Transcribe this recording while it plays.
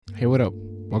Hey, what up?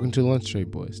 Welcome to Lunch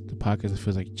Straight Boys, the podcast that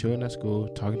feels like you're chilling at school,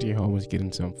 talking to your homies,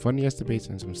 getting some funny ass debates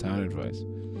and some sound advice.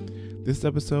 This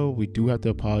episode, we do have to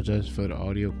apologize for the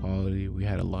audio quality. We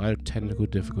had a lot of technical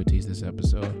difficulties this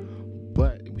episode,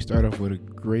 but we start off with a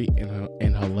great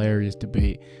and hilarious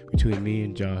debate between me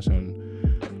and Josh on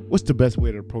what's the best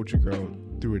way to approach a girl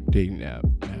through a dating app.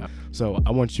 So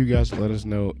I want you guys to let us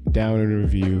know down in the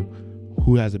review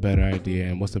who has a better idea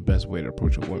and what's the best way to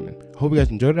approach a woman. Hope you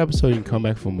guys enjoyed the episode. You can come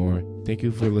back for more. Thank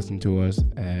you for listening to us.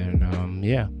 And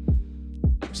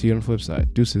see you on the flip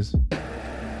side. Deuces.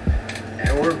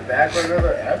 And we're back with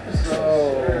another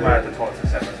episode. We might have to talk to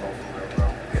this episode for real, bro.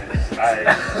 I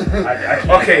can't.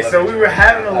 Okay, so we were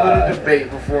having a little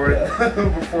debate before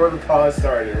the pod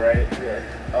started, right? Yeah.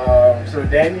 So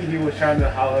Danny, he was trying to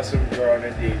holler at some girl on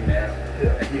a dating app.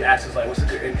 Yeah. And he asked us like, "What's a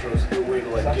good intro? What's a good way to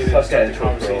like I get suck into at the intro,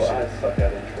 conversation?" bro. I suck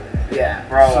at intro. Yeah,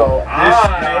 Bro, So this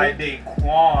guy named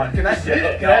Quan. Can I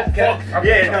said, speak? "No, Can I- fuck-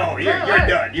 okay, Yeah, no, you're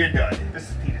done. You're done. This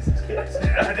is Peterson's kids.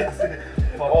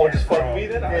 Just fuck me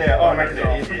then? Yeah, Oh, my my God. God.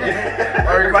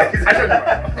 I shouldn't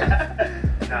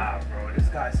know. Nah, bro. This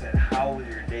guy said, "How was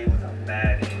your day with a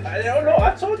bad intro?" I don't know.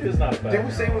 I told you it's not a bad. Did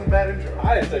we say it was a bad intro?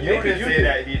 I didn't say. You Maybe didn't you say did.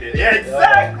 that. He did. Yeah,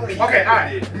 exactly. Okay,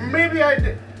 alright. Maybe I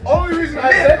did. Only reason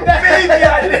I said that. Maybe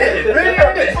I did. Maybe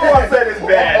I did. All I said is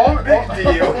bad. Big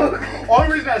deal.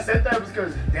 Only reason I said that was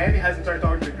because Danny hasn't started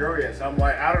talking to the girl yet. So I'm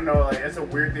like, I don't know, like it's a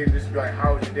weird thing just to be like,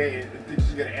 how was your day? And think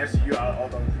she's gonna answer you out all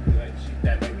those like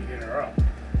that might be hitting her up.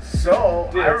 So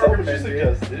Yeah, I tell me what you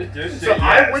recommended. suggested. Just So say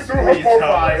I yes. went through her Please tell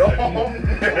profile. us. I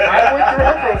went through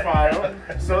her profile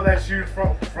so that she was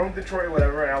from Detroit or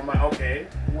whatever. And I'm like, okay,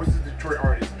 what's the Detroit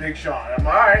artist? Big Sean. I'm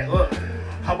like, all right, look.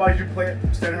 How about you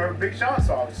send her a Big Sean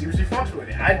song, see if she fucks with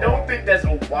it. I don't think that's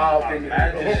a wild thing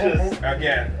to It's do. just,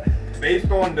 again, based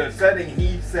on the setting,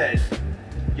 he said,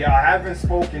 "Yeah, I haven't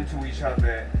spoken to each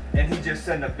other," and he just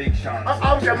sent a Big Sean.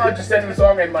 Obviously, I'm not just sending the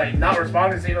song and like not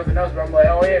responding, saying nothing else, but I'm like,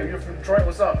 oh yeah, you're from Detroit,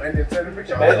 what's up? And then send a Big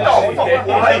Sean. Man, No, he- fuck, he-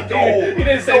 why he- though? He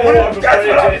didn't say No, no one before that's he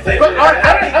what I'm did. saying. But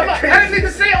I didn't need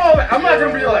to say all that. I'm not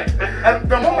gonna be like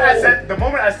the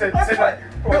moment I said That's like,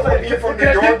 bro, it's like you're from New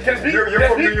Can I York. speak? Can I speak? You're Can I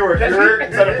from speak? New York. Can I You're speak?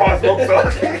 instead of possible.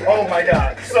 So. Oh my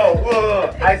god. So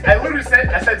I literally said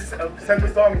send the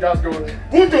song and Josh goes,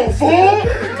 what the fuck?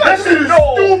 That shit is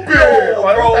stupid. No,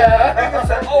 Like, bro. what the hell? Nigga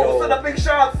said, "Oh, send a Big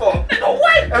Sean song." Nigga,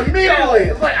 what? Immediately.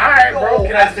 It's like, alright, bro.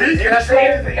 Can I speak? Can I say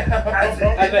anything?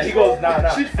 And then he goes, nah.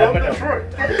 She's from Eminem. Detroit.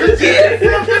 Yeah,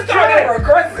 this started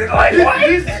regressing. Like what?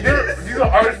 These are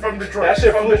artists from Detroit. That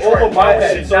shit from flew Detroit. over my Why would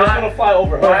head, she so it's not- gonna fly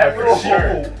over her Why head would for she?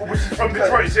 sure. Which is from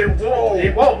Detroit. She said, whoa,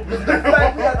 it won't. The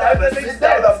fact we had to sit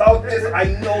down about this, I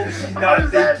know she's How not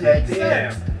does that thinking, make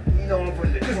damn. sense? You know I'm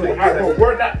from Detroit. Alright, bro,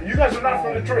 we're not. You guys are not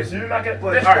from Detroit, so you're not gonna.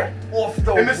 But Alright. off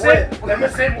the In rip. the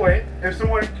same way, if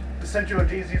someone sent you a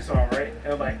Jay-Z song, right?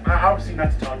 And like, obviously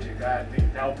not to talk to you, I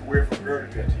think that would be weird for a girl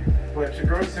to do that to you. But if your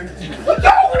girl sends it to you,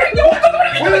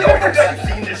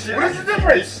 what is the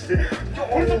difference? A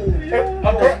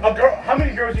girl, how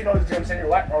many girls do you know is gonna send you a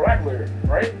rap lyric,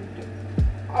 right?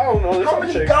 I don't know. There's How some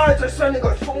many chicks. guys are sending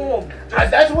a song?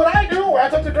 That's what I do. When I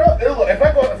talk to a girl, look, if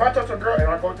I talk to a girl and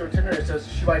I go through a Tinder, it says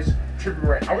she likes Trippie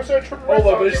Redd. I'm gonna say Trippie Redd.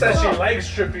 Hold up, but it song, says she give her likes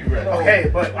Trippie Redd. Okay,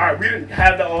 but alright, we didn't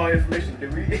have that all information,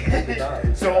 did we?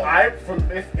 So if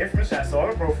Miss I saw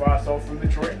the profile, I saw from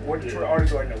Detroit. What Detroit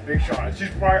artist do I know? Big Sean. She's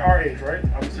probably our age, right?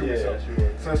 I'm assuming Yeah, so. she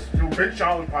was. So Big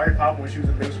Sean was probably popping when she was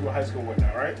in middle school, high school,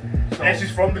 whatnot, right? And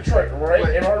she's from Detroit, right?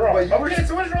 Am I wrong? Okay,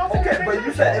 so what's wrong? Okay, but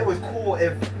you said it was cool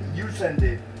if you send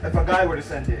it, if a guy were to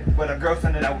send it, but a girl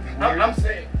send it, that would be weird.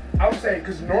 I'm saying,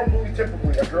 because normally,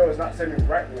 typically, a girl is not sending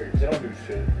rap lyrics. They don't do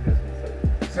shit.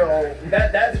 So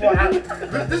that's why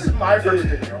this is my first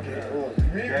opinion. Okay, look,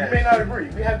 we may not agree.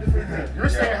 We have different opinions. You're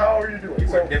saying how are you doing?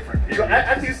 We're different. So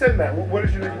after you said that, what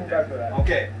is your move after that?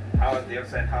 Okay, how is they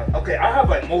saying how? Okay, I have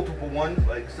like multiple ones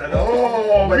like set up.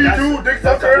 Oh, But me that's- too. Dick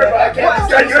that's sucker, okay. but I can't. What?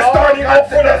 stand You're the song. starting out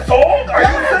for the song? Are you?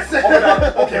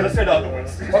 Okay, let's say the other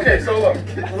ones. Okay, so look,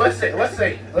 let's say.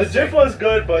 The GIF was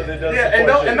good, but it doesn't. Yeah, and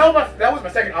that was my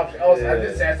second option. I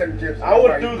did say I sent gifts. I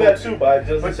would do that too, but I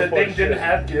just. But the thing didn't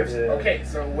have gifts. Yeah. Okay,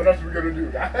 so what else are we gonna do,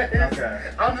 guys?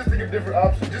 Okay. I'm just thinking different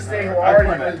options. Just saying who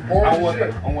already is bored I as want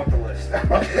shit. the list.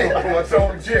 Okay,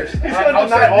 so gifs. He's gonna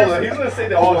deny all of it. He's gonna say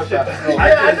that all the shit. That's no.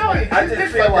 I know. I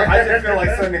just feel like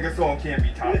sending a song can't be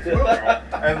toxic, bro.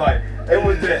 And like it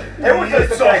was just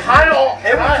the So fact-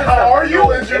 how are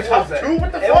you? Is your it top was a- two?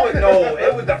 What the it fuck? was, no,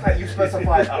 it was the fact you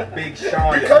specified a Big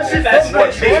Sean. Because she's That's from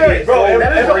what Detroit, made it bro. so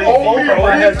That is the crazy, only bro.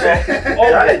 reason.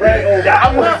 Oh, right.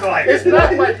 I'm was not. like- It's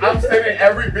not like I'm sending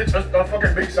every bitch a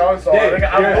fucking Big Sean song. Yeah, Like,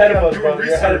 I'm you're ahead of looking, us, I'm doing bro.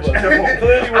 You're ahead of research. us.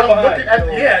 Clearly we're I'm behind. looking at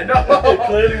no.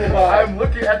 Clearly we're behind. I'm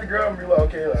looking at the girl and be like,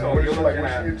 okay, like, So what you're is she looking like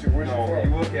where's she into, where's she No,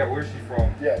 from. you look at where she's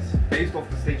from. Yes. Based off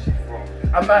the state she's from.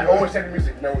 I'm not always sending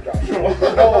music, no, Josh.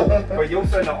 No, but you'll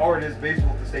send an artist based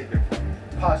off the state they're from.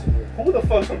 Possibly. Who the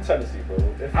fuck's from Tennessee, bro?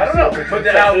 If I don't you know, see a picture but of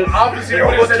then Texas- obviously They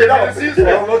you look send it up. Tennessee's They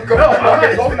no, look I'm up.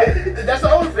 not going that. That's the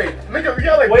other thing. Nigga, we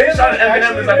got like Wait, Big Sean and Eminem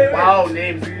actually, is like wait. wow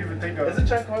names you even think of. Is it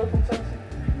Jack Harlow from Tennessee?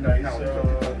 No, he's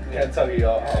Kentucky,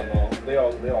 I don't know. They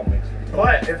all mix.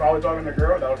 But if I was talking to a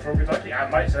girl that was from Kentucky, I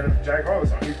might send her Jack Harlow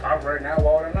song. He's popular right now,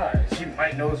 why would I not? She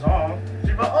might know the song.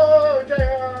 She'd be like, oh,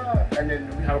 Jack Harlow. And then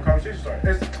we have a conversation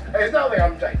started. It's not like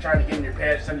I'm like, trying to get in your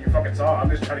pants, send you a fucking song. I'm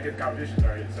just trying to get the conversation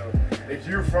started. So if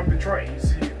you're from Detroit and you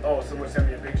see, oh, someone sent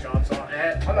me a Big Sean song,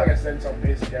 and I'm not going to send some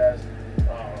basic ass,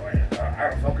 I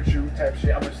don't fuck with you type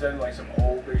shit. I'm going to send like some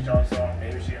old Big Sean song.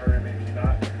 Maybe she heard it, maybe she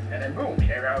not. And then boom, we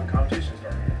have a conversation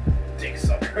started. Dick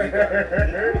sucker.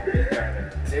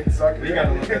 Dick sucker. We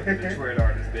gotta look at the Detroit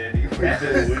artists, Daddy.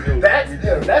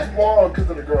 That's more because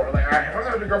of the girl. Like, alright, if I'm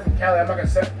sending a girl from Cali, I'm not gonna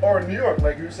send, or New York,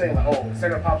 like you were saying, like, oh,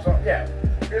 send a pop song. Yeah,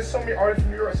 there's so many artists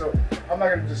from New York, so I'm not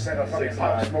gonna just send a fucking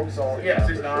pop 6ix9ine. smoke song. 6ix9ine Yeah,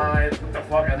 for 6ix9ine. What the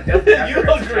fuck? I'm definitely You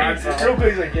not agree? gonna send a 6ix9ine song. Real quick,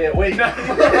 he's like, yeah, wait. No.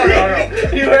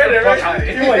 You heard it, Fuck right? out.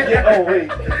 You like, yeah, oh,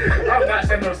 wait. I'm not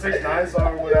sending no 6ix9ine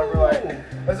song or whatever.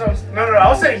 Like, that's what no. I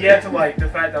was saying yeah to like the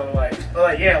fact that like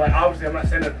yeah, like obviously I'm not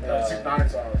sending a 6ix9ine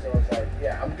song, so it's like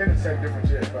yeah, I'm gonna send different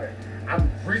shit, but I'm not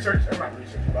researching, but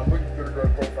I'm looking through the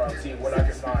girl's profile, seeing what I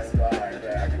can find. Alright,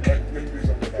 yeah, let me do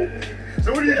something about it.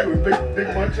 So what are you doing, big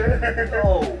muncher?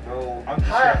 No, bro. I'm just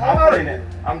How I'm playing it.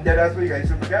 I'm dead ass with you guys,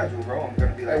 super casual, bro. I'm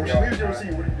gonna be Like, like, when she leaves your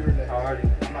seat, what are you doing next?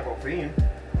 I'm not gonna fiend.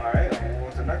 Alright,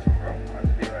 what's the next one, bro? I'll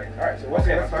just be like, Alright, so what's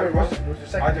your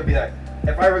second? I'll just be like,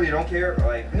 if I really don't care,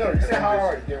 like, No, you say how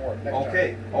hard it didn't work. Next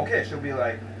okay, she'll be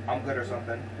like, I'm good or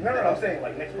something. No, I'm saying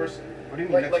like next person. What do you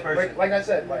mean next person? Like I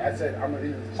said, I'm gonna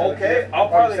either send Okay, a I'll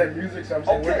probably send music. So I'm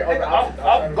saying, Okay, what are the nigga, options I'm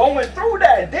outside of- going through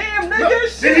that. Damn, nigga, No,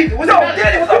 shit. was No, it not-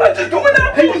 Daddy, was I not just doing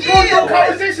that? He was going through a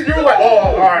conversation. You were like, oh,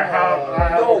 all right,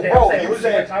 how? No, Okay, bro, I'm saying, you what's the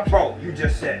next said, option? bro, you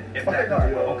just said, if Okay,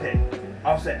 that, no, okay,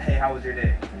 I'll say, hey, how was your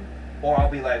day? Or I'll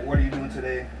be like, what are you doing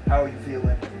today? How are you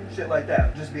feeling? Shit like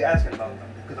that. Just be asking about them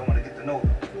because I want to get to know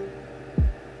them.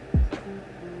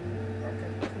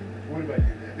 Okay. What about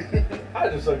you, Daddy? I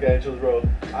just suck at intros, bro.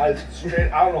 I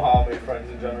don't know how I make friends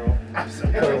in general. I'm so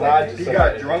Because I just He suck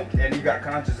got at drunk and he got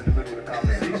conscious in the middle of the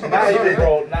conversation. Not even,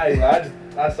 bro. Not even.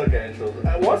 I suck at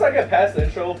intros. Once I get past the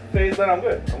intro phase, then I'm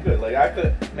good. Like, I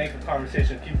could make a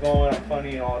conversation, keep going, I'm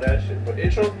funny and all that shit. But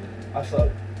intros, I suck.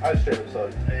 I straight up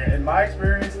suck. In my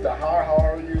experience, the how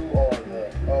are you or the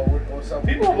or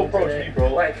something. People have approached me,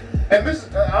 bro. Like, and this,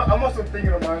 I'm also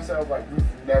thinking of myself like we've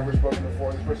never spoken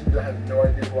before. This person has no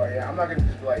idea who I am. I'm not gonna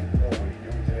just be like, oh, what are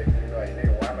you doing today? You're like,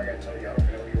 nigga, why am I gonna tell you? I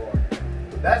don't know who you are.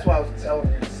 But that's why I was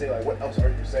telling you to say like, what else are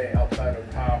you saying outside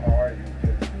of how are you?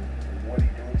 Because what are you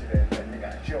doing today? Like,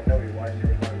 nigga, she don't know you. Why is she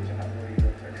responding to how? What are you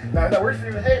doing today? Now, if that works for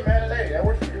you, hey man, hey, that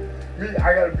works for you. Me,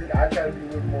 I try to be a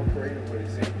little more creative with it.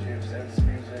 Same shit, sense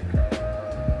music.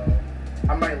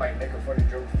 I might like make a funny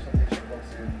joke for something she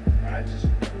posted. I just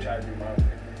try to do my own thing.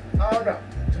 I don't know.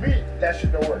 To me, that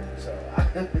shit don't work. So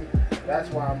that's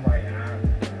why I'm like,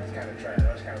 that's kind of trash.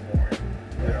 That's kind of boring.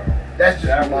 You know, that's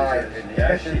just my opinion.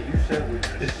 That shit you said was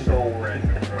just so random,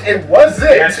 bro. It wasn't.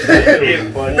 That shit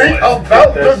Think was.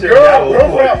 about the That shit girl.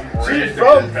 was She's random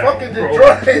from as hell, fucking bro.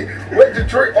 Detroit. What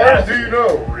Detroit artists do you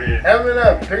know? Random.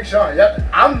 Eminem, Big Sean.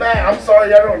 I'm mad. I'm sorry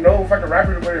y'all don't know fucking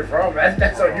rapper where they're from.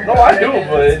 That's on you. No, I do,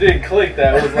 but it didn't click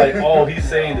that. It was like, oh, he's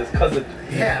saying this because of.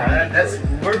 Yeah, that's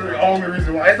literally the only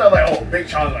reason why. It's not like, oh, Big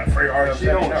Sean's my favorite artist. She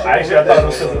don't- No. Actually, I thought it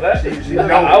was because of that. She No, I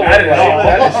I didn't know.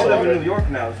 That She is live in so New York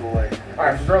now, so like. All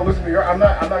right, for girl, listen to New York. I'm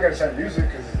not gonna send music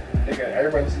because nigga,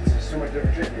 everybody listens to so much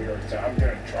different shit in New York. So I'm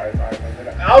gonna try to find something.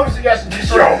 Obviously, yes,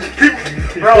 Detroit.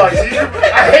 Bro, I hate you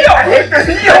because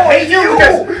no.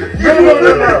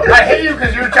 I hate you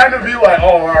because you're trying to be like,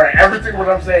 oh, all right, everything what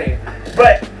I'm saying.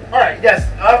 But all right, yes,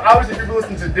 obviously people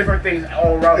listen to different things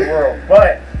all around the world,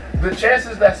 but. The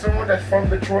chances that someone that's from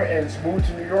Detroit and moved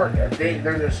to New York,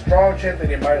 there's a strong chance that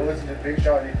they might listen to Big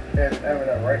Sean and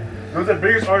Eminem, right? Those are the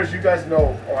biggest artists you guys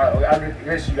know. Or I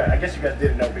guess you guys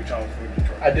didn't know Big Sean was from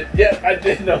Detroit. I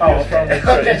did know he Oh, was from okay.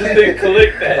 Detroit. It just didn't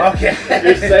click that. Okay.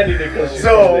 You're sending it because she's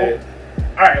So, from there.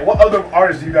 all right, what other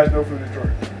artists do you guys know from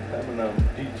Detroit? Eminem,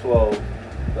 D12,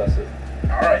 that's it.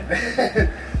 All right.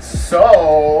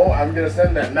 So I'm gonna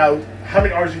send that. Now, how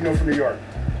many artists do you know from New York?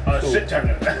 Cool. Shit ton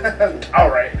of them. All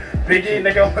right. Biggie,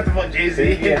 nigga, what the fuck? Jay-Z,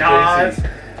 Biggie and Nas, Jay-Z.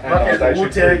 I know, it's fucking actually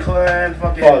Wu-Tang pretty- Clan,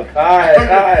 fucking. Fuck. Alright,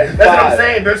 That's what I'm fine.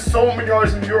 saying. There's so many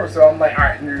artists in New York, so I'm like, all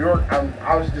right, New York. I'm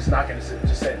obviously just not gonna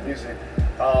just send music.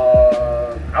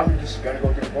 I'm just gonna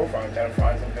go through the profile and try to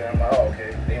find something. I'm like, oh,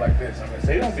 okay, they like this. I'm gonna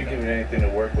say They don't this. be giving you anything to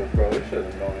work with, bro. They should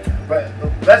have known it. But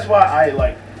that's why I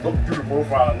like look through the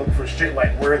profile and look for shit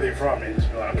like where are they from and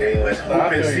just be like, okay, let's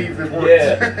hope and see if this works.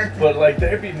 Yeah, but like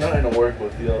there'd be nothing to work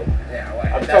with, yo. Yeah,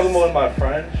 like I'm talking about my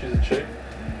friend. She's a chick.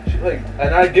 She like,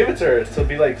 and I give it to her to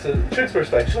be like, so the chick's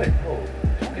perspective. She's like, oh,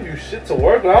 I don't give you shit to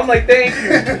work with. I'm like, thank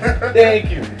you,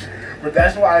 thank you. But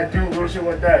that's why I do little shit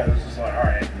like that. It's just like, all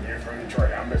right, you're from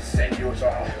Detroit. I'm gonna send you a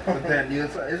song. But then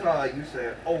it's not like you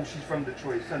said, oh, she's from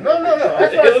Detroit. Send No, her no, a no.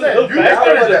 picture. That's what I said. You That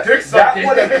started would've- the dick sucking.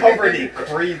 That would have covered it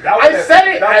crazy. That I would've- said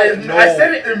it. that would- I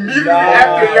said it immediately Nah,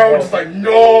 after y'all bro. was just like,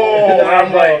 no. And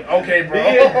I'm Nah, like, bro. okay, bro.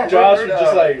 Me and Josh were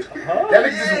just like, huh? That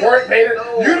nigga just weren't painted.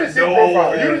 You didn't see the No.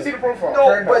 profile. You didn't see the profile. No,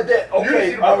 Fair but enough. then, You didn't see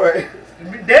okay, the all profile. right.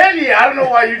 Danny, I don't know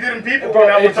why you didn't people Bro,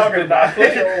 when I it was just talking did about not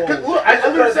it. click. 'Cause look, I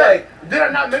literally Because, said, did I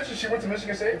not mention she went to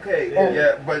Michigan State? Okay, Oh.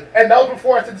 yeah, but And that was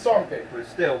before I said the song thing.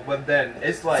 still, but then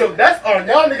it's like. So that's on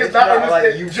y'all niggas It's not not like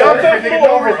understand. you Y'all If niggas it niggas flew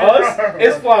know over where she's us, from.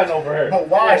 it's flying over her. But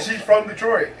why? She's from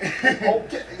Detroit.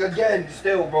 Okay, again,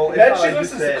 still, bro. It's Then not she like you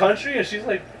listens to said. country and she's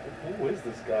like, who is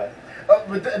this guy?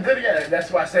 But then again,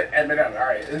 that's why I said Eminem. All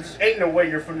right, it just ain't no way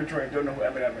you're from Detroit and don't know who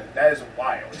Eminem is. That is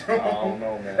wild. I don't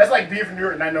know, man. That's like being from New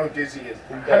York and I know who Jay-Z is.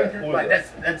 Who's How that? many people Who like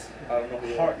is that's I don't know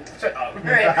who hard. Shut up.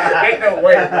 Ain't no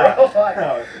way, bro. Like,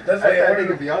 that's like that what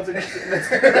nigga you-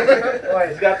 Beyonce. like,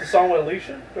 He's got the song with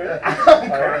Alicia, right? I'm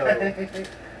know. crying. Well,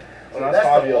 So that's that's the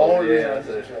Fabio, only reason yeah, I that's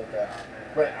did it. shit like that.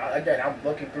 But again, I'm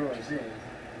looking through and seeing.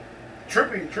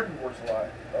 Trippy works a lot.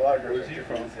 A lot of girls. Where's he like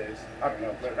from? Trippy these days. I don't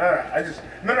know. But I just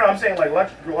no. I'm saying like a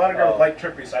lot of girls Oh. like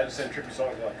Trippy, so I just send Trippy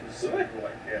songs a lot because Really? people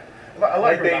like yeah. A lot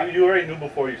Like of girls. you already knew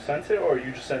before you sent it, or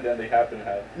you just sent it and they happen to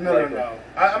have? No, like, no.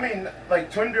 I mean, like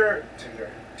Tinder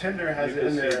has You it in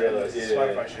can see there, the- and yeah,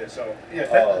 Spotify yeah. shit. So yeah,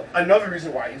 that, Oh. another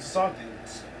reason why it's something.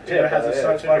 Tinder Yeah, has a yeah,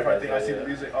 Spotify Tinder has thing. that, I see yeah. the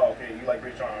music. Oh, okay, you like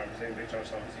Big Sean? I'm saying Big Sean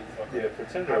songs. You fuck Yeah, with. for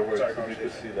Tinder I'm it works. sorry, You could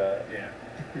conversation. see that. Yeah.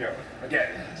 Yo, Again,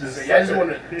 Just I just suck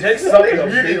want it. to dick suck Big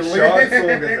immediately. Sean song as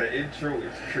an intro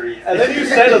is crazy. And then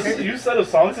you said a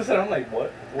song to say. I'm like,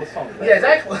 what? What song is that? Yeah,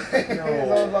 exactly. No. So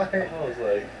I was like, I was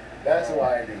like, that's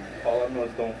why I do. all I know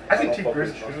is don't. I think don't T fuck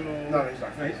Grizzly. with you. No, he's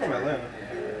not. No, he's from Atlanta.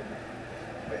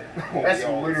 Yeah. That's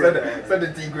Yo, literally. send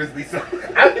a T Grizzly song.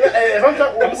 If I'm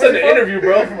talking, I'm sending an interview,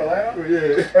 bro. From Atlanta.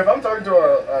 Yeah. If I'm talking to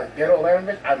a ghetto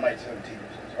Atlanta bitch, I might send T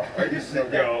Grizzly.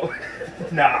 Yo.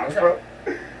 Nah, bro.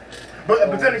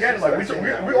 But then again, like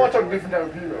we all talk different type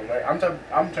of people. Like I'm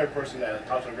the type of person that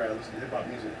talks to a guy that listens to hip hop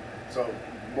music. So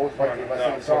most likely, if I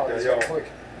sing a song, it's gonna click.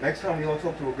 Next time you don't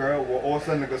talk to a girl, we're all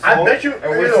sending a song. I bet you- And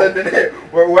we're yo. sending it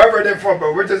wherever they're from,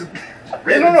 bro. We're just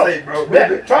random no. tape, bro.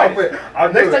 Yeah, try it.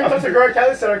 I'll Next do time it. you talk to a girl,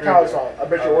 Cali, send her a college song. I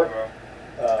bet you work.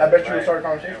 I bet you will start a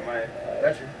conversation. Yeah, might. I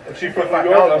bet you. If she from New $5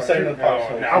 York, I'm sending the No, pop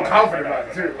song. no. I'm confident about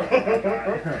it too.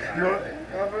 You know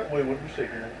what? Wait, what are you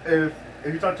shaking?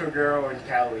 If you talk to a girl in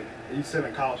Cali and you send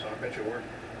a college song, I bet you'll work.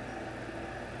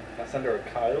 I send her a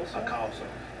Kyle A song. college song.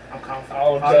 I'm confident.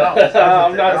 Oh, I'm not.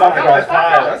 I'm not confident on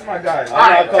Kyle. That's my guy.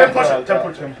 Alright, I'm not 10 push-ups. 10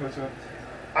 confident. push-ups.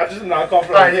 I'm just not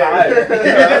confident Alright, on yeah. Kyle. Give me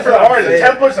a different artist.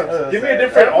 10 push-ups. Give me a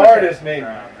different Push-ups. artist, maybe. Nah,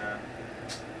 man.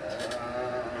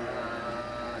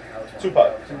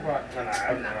 Tupac.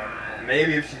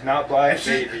 Maybe if she's not black, If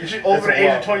maybe. she's over the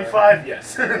age of 25,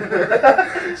 yes.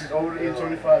 She's over the age of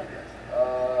 25, yes.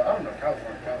 I don't know,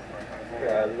 California. Yeah,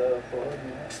 I love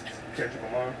California. Kendrick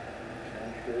Lamar.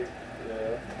 Kendrick,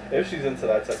 yeah. If she's into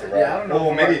that type of rap. Yeah, I don't know.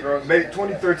 Oh, if maybe girls-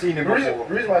 2013 and The reason, before.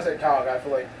 the reason why I said Cal, I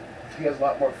feel like he has a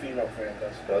lot more female fans.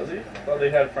 Does he? I thought they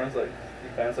had fans like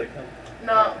him.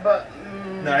 No, but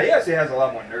Nah, he actually has a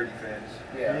lot more nerdy fans.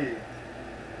 Yeah.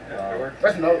 That works.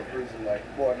 that's another reason. Like,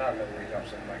 well, not another reason. I'm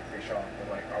saying like Big Sean,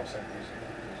 but like I was saying music.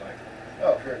 It's like,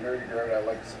 oh, if you're a nerdy girl that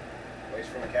likes place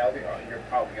from Cali, you're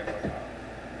probably gonna like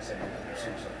the same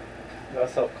music.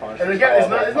 That's self-conscious. And again, it's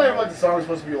not even like the song is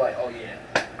supposed to be like, oh yeah,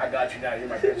 I got you now, you're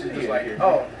my bitch. It's just like,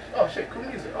 oh shit, cool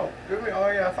music. Oh, good music. Oh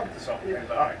yeah, I fuck with this song. And it's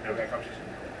like, all right, okay,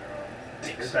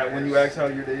 conversation. Is that when you ask how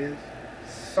your day is?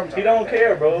 Sometimes. He don't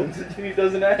care, bro. He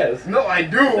doesn't ask. No, I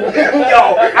do. Yo,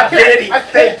 Danny,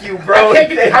 thank you, bro. I can't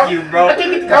get Thank you, bro. I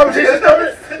can't get the conversation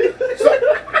started.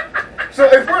 So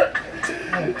if we're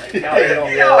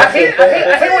I hate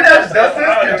when Josh does this,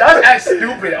 because Josh acts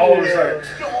stupid all of a sudden.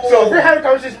 So if we're having a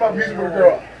conversation about music with a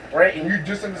girl, right, and you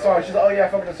just sing the song, she's like, oh yeah, I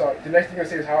fuck with the song. The next thing you're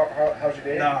gonna say is, how's your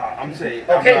day? Nah, I'm saying.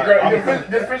 Okay, I'm girl, not, you're gonna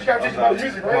finish the conversation about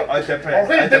music, right? It depends.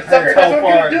 Okay, It that's depends what how we're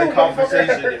far gonna do, the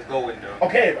conversation motherfucker. is going, though.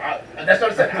 Okay, that's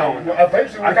what I said.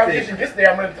 Eventually, when I the conversation gets there,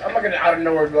 I'm not gonna out of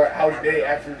nowhere be like, how's your day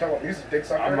after we talk about music, dick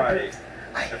sucker. I might.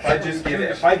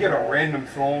 If I get a random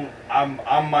song,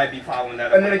 I might be following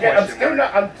that. And then again, I'm question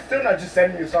mark. still not just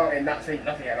sending you a song and not saying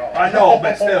nothing at all. I know,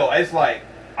 but still, it's like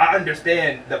I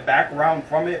understand the background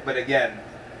from it, but again,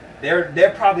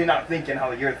 they're probably not thinking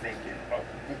how you're thinking. But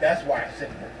that's why I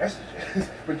sent more messages.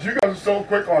 But you guys are so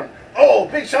quick on, oh,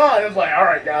 Big Sean. It was like, all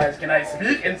right, guys, can I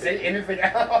speak and say anything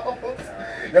else?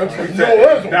 That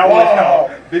was like, wow.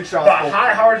 Big Sean. But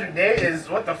hi, how was your day? Is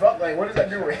what the fuck? Like, what is that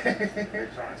doing? Big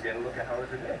Sean's getting a look at how was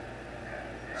your day.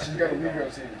 She's got to leave you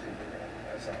on scene.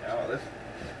 That's all. No, listen.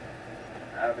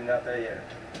 I haven't got that yet.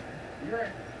 You're right.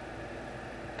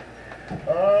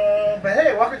 But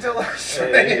hey, welcome to the last show.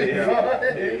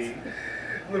 Hey.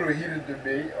 Little heated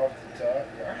debate off the top.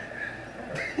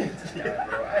 I hate this guy,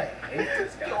 bro. I hate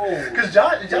this guy. Cause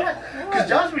Josh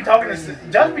be talking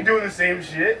Josh be doing the same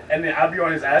shit, and then I'll be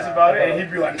on his ass about it, and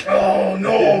he'd be like, "Oh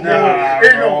no, bro,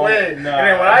 ain't no way." And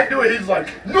then when I do it, he's like,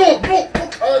 "No,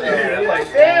 fuck out of here." I'm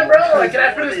like, "Damn, bro, like, can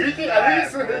I finish speaking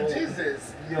at least?"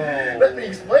 Jesus, let me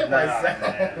explain myself.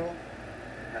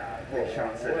 Big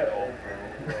Sean said it all, bro.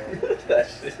 That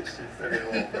shit. Said it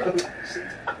all, bro.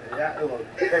 Yeah, look,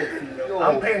 hey, Yo.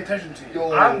 I'm paying attention to you.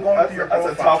 Yo, I'm going through your that's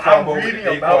a profile. top five I'm moment reading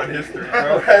in about Dayquan you. history,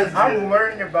 bro. I'm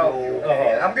learning about you.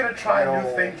 Okay? Uh-huh. I'm gonna try Yo.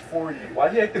 new things for you. Why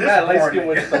you acting This mad light morning. skin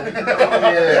with something?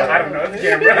 I don't know. It's the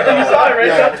camera. You saw it,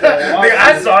 right? Nigga,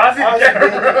 I saw. I see the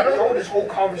camera. Throw this whole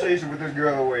conversation with this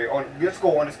girl away. Let's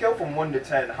go on a scale from 1 to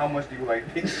 10. How much do you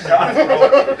like Big Sean, bro?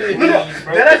 No,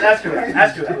 then I ask you that.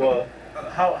 Ask you that. Well,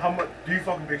 How much do you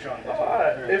fucking Big Sean?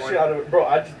 alright, if she out of bro,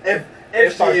 I just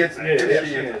If she I- is, yeah, if if she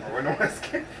she is, is. bro. No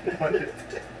scale from 1 to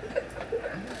 10.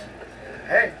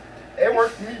 Hey, it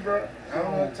worked for me, bro. I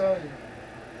don't know what to tell you.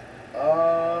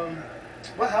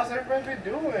 Well, how's everybody been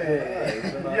doing?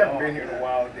 it's been, You haven't been here in a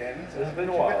while, Danny. So It's been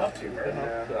a what you while. up to, bro? It's been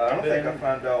Yeah. I don't think I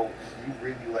found out you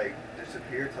really like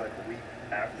disappeared till like a week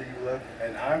after you left.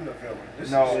 And I'm the villain.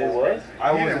 This No, is it was?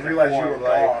 I you didn't wasn't realize you were informed,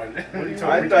 like, gone. What do you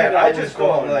I mean? thought I was just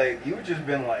thought gone. like you just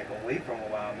been like away from a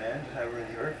while, man. Just haven't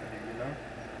really heard from you, you know.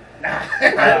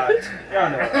 Yeah,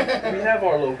 no. We have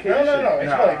our location. No.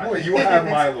 Explain. Who is You have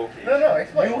my location. No,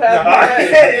 explain. You have Nah, mine.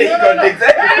 he gonna dig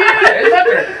that. It's not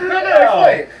there. No,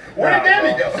 explain. Where did Nah,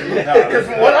 Danny bro. go? Nah. Because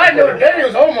from what I know, Danny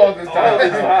was home all this time. All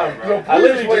this time, bro. So I please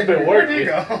literally explain just been to me, where'd he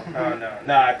working. go?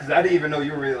 Nah, because I didn't even know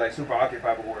you were really like super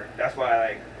occupied with work. That's why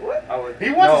like What? I was. He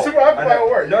wasn't super occupied I know.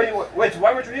 with work. No, you wait. So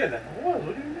why weren't you here then? What?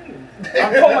 What do you mean?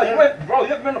 I'm talking about you went, bro. You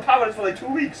haven't been on Providence for like 2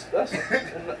 weeks That's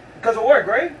because of work,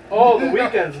 right? oh the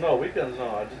weekends. No, weekends.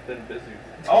 No, I just been busy.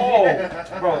 Oh,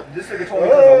 bro, this nigga told me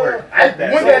because of work.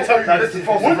 When did I tell you Now this? this is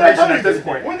false When did I tell information you at this this?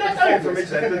 point. When did I This is tell you false this?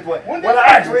 information at this point. When did When I I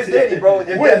tell ask you you his this? daddy, bro,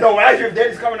 if When? no, I ask you if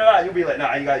daddy's coming or not, you'll be like,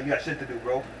 nah, you got shit to do,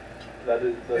 bro. That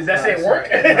is. Is that saying work?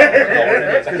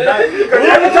 Because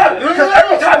every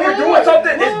time you're doing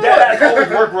something, it's dead ass always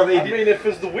work I related. mean, if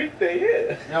it's the weekday,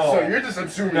 yeah. No. So you're just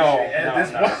assuming No, shit at no,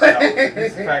 this no, point. no.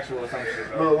 This is factual assumption,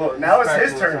 bro. Look, now it's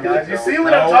his Factual turn, guys. You assumption, see bro.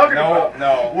 what I'm talking No, about?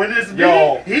 no. When it's me,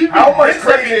 Yo, he be how much dick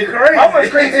sucking crazy? crazy. How much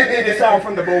crazier did it sound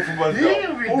from the both of us, He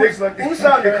though? be dick sucking Who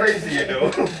sounded crazy. crazier, though?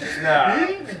 Nah.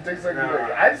 He be dick sucking Nah.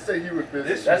 crazy. I'd say you was busy.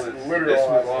 This That's was literally this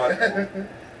all was I said. awesome.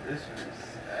 This was.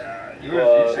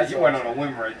 You went on a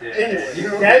whim right there.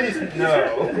 Anyway, Daddy's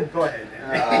No. Go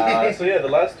ahead. So yeah, the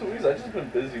last 2 weeks I just been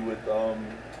busy with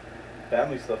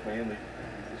family stuff mainly,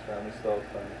 just family stuff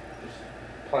and just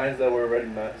plans that were already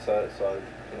set, so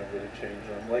I couldn't really change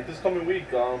them. Like this coming week,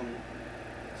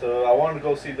 so I wanted to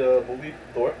go see the movie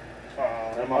Thor,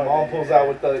 and my mom pulls out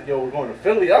with the yo, we're going to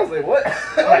Philly. I was like, what?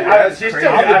 She's crazy. still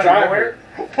I'm the out of driver. nowhere.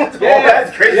 What the Yeah,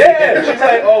 that's crazy. Yeah, she's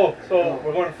like, oh, so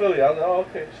we're going to Philly. I was like, oh,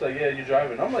 okay. She's like, yeah, you're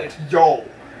driving. I'm like, Yo.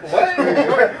 what? I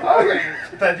was like,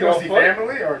 You thought you Yo, want to see fuck.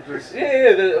 family or just? yeah.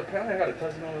 Apparently, I got a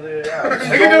cousin over there. Yeah.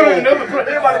 Nigga doing another place.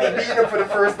 They about to be beating him for the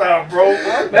first time, bro.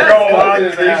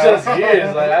 That's Yo, it's just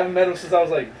years. Like I haven't met him since I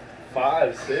was like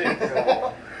 5, 6.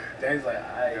 Danny's like,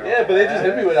 alright. Yeah, but they just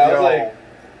hit me with it. I was like,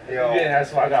 yo. yeah,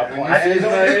 that's why I got When plans. you see You know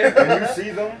what I mean? them, when you see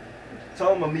them,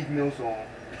 tell them a Meek Mill song.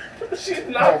 She's Oh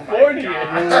not my 40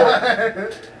 God.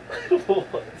 yet.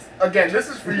 Again, this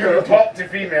is for you to talk to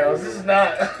females. This is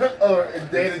not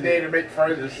day to day to make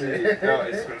friends and shit. No,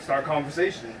 it's gonna start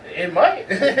conversation. It might.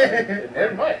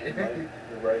 It might.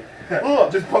 You're right.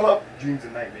 Look, Just pull up dreams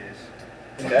and nightmares.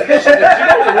 If she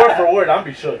knows word for word, I'll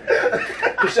be shook.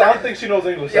 'Cause I don't think she knows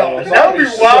English. yo, so that I'll would be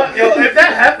shook. wild. Yo, if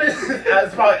that happens,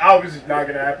 that's probably obviously not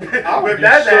gonna happen. I'll But if be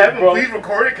that shook, happens, bro. please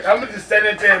record it, cause I'm gonna just send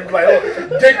it to him like, oh,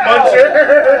 dick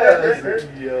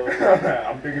muncher. Yo.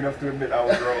 I'm big enough to admit I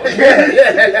was wrong.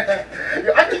 Yeah.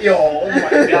 Yo, oh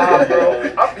my god, bro.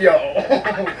 Yo,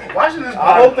 watching this.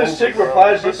 I hope this podcast chick over,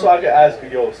 replies bro. just so I can ask her,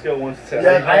 yo, scale 1 to 10.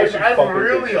 Yeah, how much you I fuck with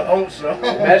really this? hope so.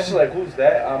 Imagine like, who's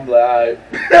that? I'm like,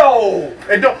 No!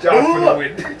 It don't. Josh for the Look,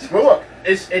 win. but look,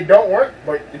 it don't work.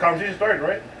 But the conversation started,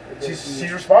 right?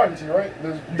 She's responding to you,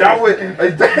 right? That was.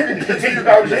 Continue the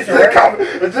conversation, right?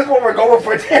 Is this what we're going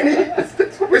for, Danny?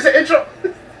 It's an intro.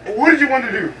 What did you want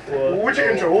to do? Well, What's your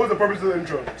intro? What was the purpose of the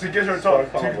intro? To get her to talk.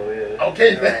 start combo, yeah.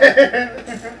 Okay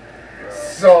then.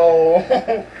 So,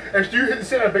 if you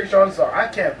said a Big Sean song, I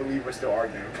can't believe we're still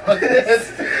arguing about this.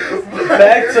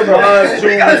 Back to my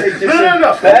We gotta take this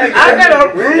No. shit.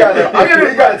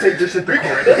 We gotta take this shit to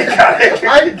court.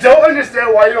 I don't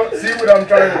understand why you don't see what I'm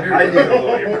trying to do. I need a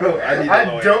lawyer, bro.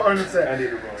 I don't understand. I need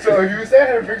a lawyer. So if you say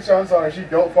her Big Sean song and she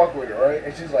don't fuck with it, right?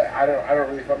 And she's like, I don't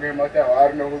really fuck with him like that. Or I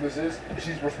don't know who this is. And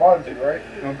she's responding to you, right?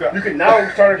 Okay. You can now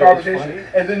start a Yeah, it's conversation,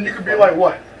 funny. and then you could be like,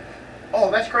 what? Oh,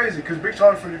 that's crazy, because Big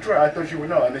Sean from Detroit, I thought you would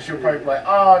know. And then she'll probably be like,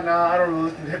 oh, nah, I don't really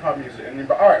listen to hip-hop music. And then,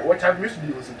 but, all right, what type of music do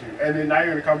you listen to? And then now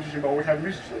you're in a conversation about what type of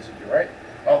music you listen to, right?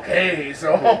 Okay,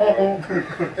 so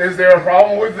is there a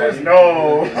problem with this?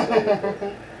 No.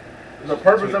 The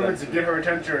purpose of it is to get her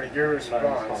attention and get her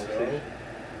response. So. All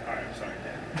right, I'm sorry,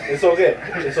 Dan. It's okay.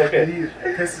 It's okay. He's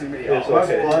pissing me It's off.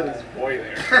 okay. My blood is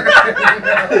boiling.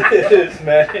 It is,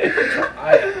 man.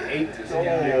 I hate this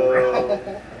guy, bro.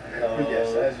 But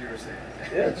yes, as you were saying.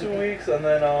 Yeah, 2 weeks, and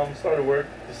then started work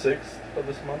the 6th of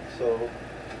this month. So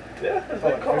yeah, it's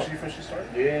been calm. Officially started?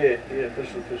 Yeah,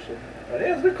 officially. And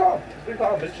yeah, it's been calm. Been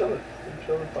chilling.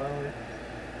 Finally.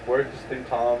 Work has been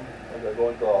calm. Like I go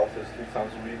into the office 3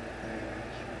 times a week.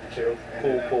 Chill,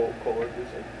 cool workers.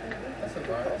 That's a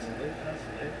lot. That's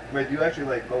a Wait, do you actually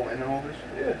like go in the office?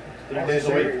 Yeah, 3 Oh, days a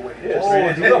sorry, week. wait. Yeah, Oh, 3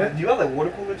 days do a you week. have, do you have like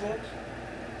water cooler talks?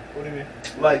 What do you mean?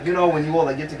 Like, you know, when you all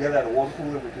like get together at a water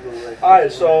cooler, we do like.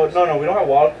 Alright, so no, we don't have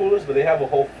water coolers, but they have a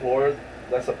whole floor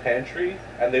that's a pantry,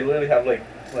 and they literally have like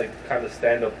kind of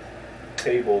stand-up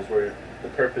tables where the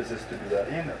purpose is to do that.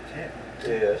 Stand up,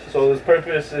 Yeah. So the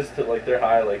purpose is to like they're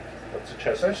high, like up to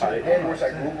chest Essentially, height. it works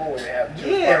like Google when they have.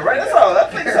 Yeah, right. That's all. That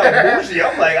thing's so bougie.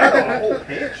 I'm like, I don't know, whole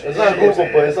pantry. It's not Google,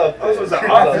 but it's up. Oh, so it's an It's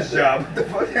office up job. What the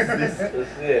fuck is this?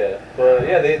 Yeah, but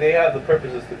yeah, they have the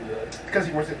purposes to do that. Because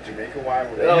he works at Jamaica Wine.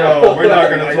 No, we're not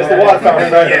gonna Just talk the water about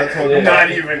fountain, that. right? Not talking Yeah. about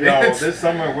Not even. Yo, this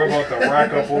summer we're about to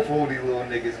rack up both of these little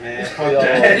niggas, man. Fuck Yo.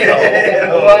 that.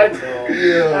 Yo, what?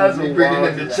 Yo, That's we a bringing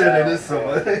wild in the cheddar laugh, this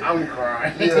bro. summer. I'm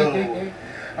crying. Yo.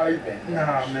 How you been?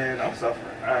 Nah, man, I'm suffering.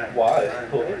 Why?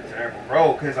 I'm really terrible,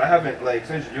 bro. Because I haven't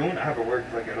since June, I haven't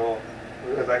worked at all.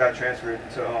 Because I got transferred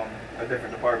to a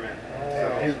different department.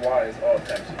 His wine is all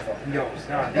types of fucking. Yo,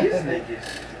 nah, these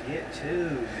niggas get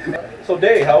too. So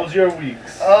Dave, how was your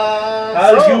weeks?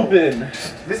 How's you been?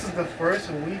 This is the first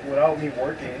week without me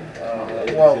working.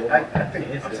 Yeah, Well, I think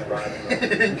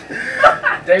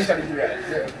Dave's trying to do that.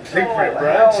 Big print,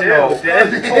 bro. hell Chill, no.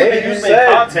 Dave. Hey, you make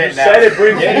said content you now. said it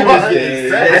brings Yeah, views. he You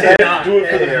said said it. do it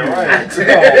for the Yeah, views.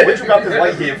 right. Yo, what you got this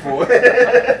light here for?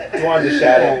 You wanted to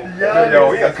shout out.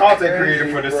 Yo, we a content creator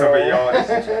for this summer, y'all. This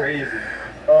is crazy.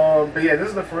 But yeah, this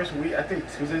is the first week. I think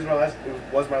Tuesday's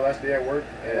was my last day at work,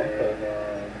 and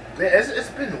yeah, it's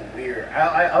been weird.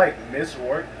 I like miss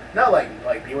work, not like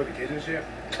being with the kids and shit.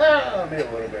 Maybe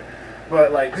a little bit,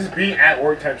 but like just being at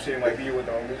work type shit, and like being with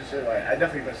the homies and shit. Like I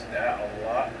definitely miss that a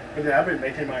lot. But then I've been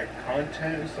making my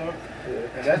content and stuff, and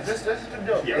that's just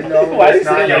dope. Yo. You know, Why it's you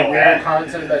say not that? like real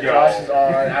content that Yo. Josh is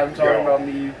on. I'm talking Yo. about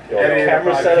me. Yo, editing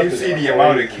camera the setup You podcast. is see the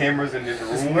amount of cameras in this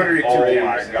room? It's literally two oh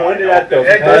cameras. my god. Pointed at the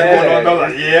Hey, back. going on, I was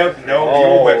like, yep, no, Oh. you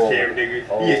a webcam, nigga.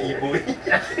 Oh. He an e-boy.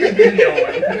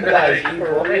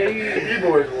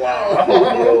 Ebo is wild.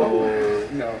 Yo.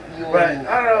 No, but I don't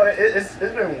know. It's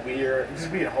been weird.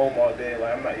 Just being home all day.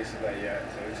 Like I'm not used to that yet.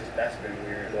 So it's just that's been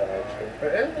weird. Yeah, that's true.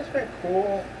 But it's been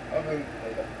cool. Other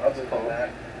than that,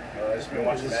 it's been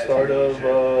watching The that start TV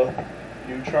of shit.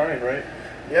 you trying, right?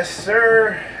 Yes,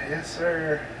 sir. Yes,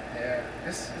 sir. Yeah,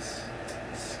 it's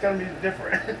gonna be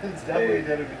different. It's definitely Hey.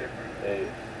 gonna be different. Hey,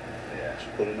 Yeah.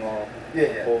 just put it on.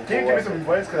 Yeah. Full Can you give me effort. some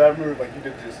advice? Because I remember like you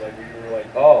did this like when you were like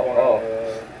Oh, going oh. on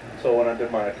the- So when I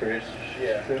did my career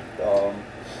Yeah. shift,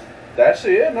 that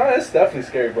shit, yeah, no, it's definitely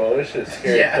scary, bro. This shit's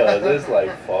scary Yeah. because it's like,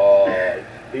 fuck. It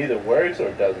either works or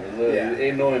it doesn't. It literally Yeah.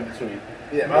 ain't no in between.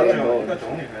 Yeah, Yeah, man, no. You got the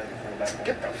OnlyFans before that.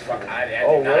 get the fuck out of here.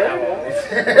 Oh, I did not have word? all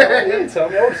this. You didn't tell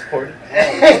me. I would support it.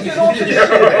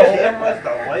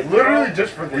 Literally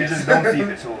just for We this. just don't see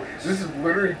the toys. This is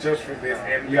literally just for this.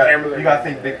 And You the camera that gotta we-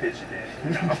 think big picture, Daddy.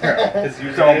 Because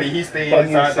You told me he stayed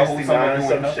inside the whole summer doing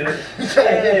some nothing.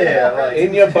 shit. Yeah, like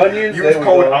In your bunions, you was there we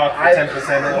cold go. off for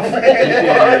 10% off.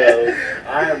 I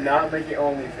I am not making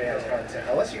OnlyFans content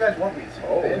unless you guys want me to.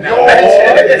 Oh. And Yo. now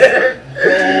that's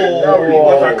it. Yo, we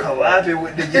Whoa. are collabing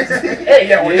with niggas. Hey,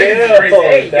 yeah, we're Yeah, crazy.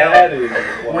 Hey, that yo. is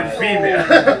With wild.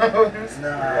 females.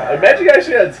 Nah. Imagine you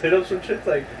actually had hit up some chicks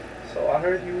like, so I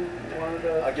heard you wanted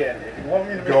to. Again, if you want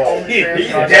me to make Yo, OnlyFans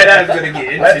he's content, dead ass gonna get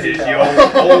into Let's this, do yo.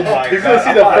 that. Oh my He's god. gonna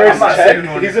see the I'm first not check, sitting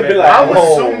on he's this gonna be bed. like, I'm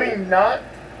oh. assuming not,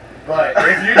 but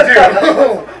if you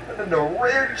do, the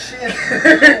rare chance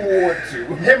you want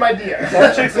to. hit my DM.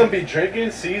 Some chicks gonna be drinking,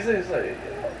 season. It's like,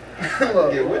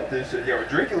 Look, Get with this shit. Yo,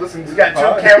 drink and listen to we got the 2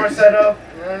 pod. cameras set up.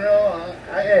 I know.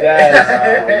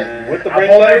 That's with the I ring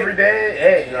ball light. every day.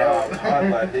 Hey, Nah, yo. pod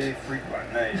by day, freak by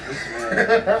night. This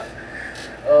man.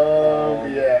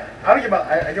 Yeah. I don't get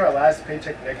I get my last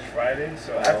paycheck next Friday,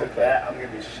 so after okay. that, I'm gonna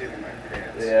be shitting my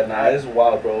pants. Yeah, nah, it's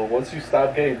wild, bro. Once you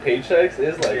stop getting paychecks,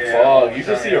 it's like, Yeah, fuck. You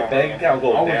just see your bank account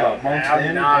go I was down. a month I'm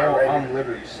in, not bro, ready. I'm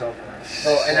literally suffering.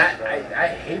 So, and I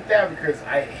hate that because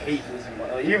I hate losing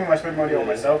money. Like, even when I spend money on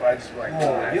myself, I just be like, Oh,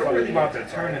 nah, you're fuck really it. about to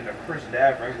turn into Chris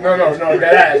Dafford. No,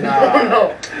 that ass.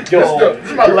 No. Yo,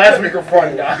 This is my last week of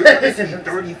fun, guys. This is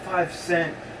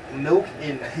 35-cent milk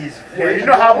in his Yeah, you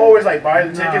know how I'm always like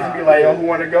buying tickets and be like, yo, who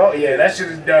want to go? Yeah, that shit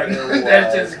is done.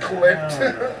 That's just clipped.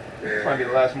 This might be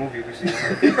the last movie we see.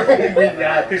 We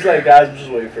got He's like, guys, I'm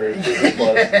just waiting for it. Disney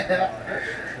Plus.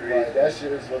 Like, that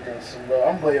shit is looking slow.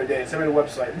 I'm Blayo Day. Send me the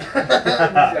website.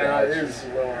 Nah, it is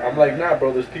slow. I'm like, nah,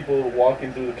 bro. There's people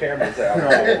walking through the cameras.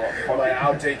 I'm like,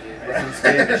 I'll take it. Bro.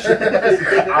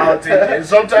 I'll take it. And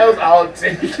sometimes I'll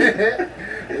take it. It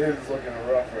is looking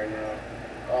rough right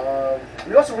now.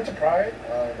 We also went to Pride.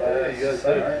 you guys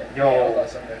Sunday. did. Yo. Yeah, it was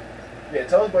last Sunday. Yeah,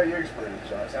 tell us about your experience,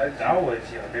 Josh. That was,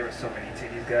 there were so many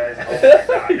titties, guys. Oh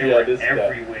my god, they Yeah, were this guy.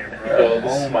 everywhere, bro. Yo, the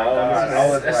oh my smile on god, his I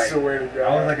was That's like, so weird to go.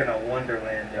 I was like in a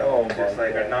wonderland, yo. Oh my Just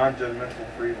like a God.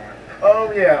 non-judgmental free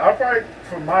one. Yeah, I probably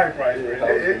for my Pride Yeah,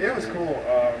 experience, how it was cool.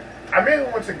 I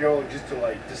mainly went to go just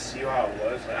to see how it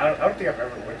was. Like, I don't think I've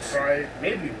ever went to Pride,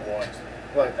 maybe once,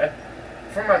 but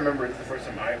from my memory, it's the first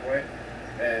time I went,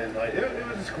 and like it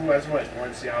was just cool. I just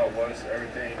wanted to see how it was,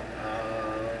 everything.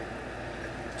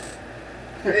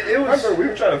 It was. Remember, we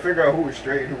were trying to figure out who was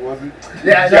straight and who wasn't.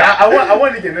 Yeah, I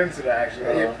wanted to get into that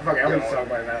actually. Uh-huh. Fuck it, I'm gonna talk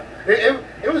about it now.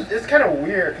 It's kind of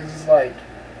weird because it's like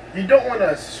you don't want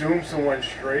to assume someone's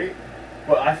straight,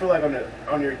 but I feel like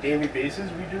on your daily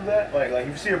basis we do that. Like if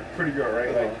you see a pretty girl,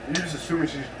 right? Like you just assume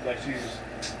she's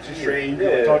straight. And you go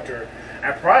and talk to her.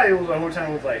 And probably it was the whole time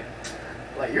it was like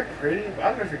you're pretty, but I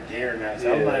don't know if you're gay or not.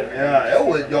 So I'm not even. Yeah, it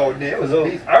was, it was a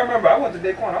beast. I remember I went to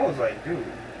Daquan, I was like, dude,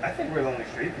 I think we're the only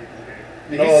straight people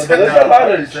here. No, but there's a lot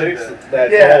of said chicks that.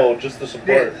 that Yeah. go just to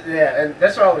support. Yeah, and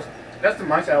that's what that's the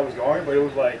mindset I was going, but it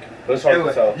was like. But it's hard It to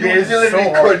was, tell. you Yeah, it's literally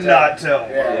so hard could to not tell.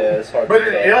 Yeah. Yeah, it's hard But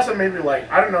to tell. it also made me like,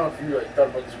 I don't know if you thought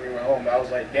about this when you went home, but I was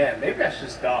like, damn, maybe I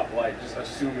should stop just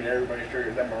assuming everybody's straight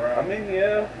with them around. I mean, yeah.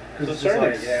 To a it's just certain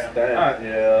like, extent, yeah.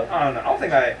 yeah. I don't know. I don't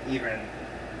think I even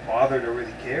bother to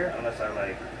really care unless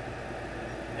I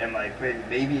am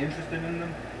maybe interested in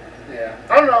them. Yeah.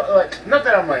 I don't know, like, not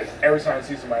that I'm like, every time I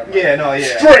see somebody, I'm like, Yeah, no,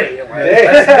 yeah. straight! I'm like, Hey.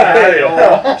 that's not at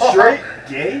all. Straight,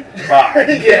 gay, bye.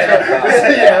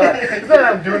 yeah. It's not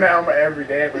that I'm doing that every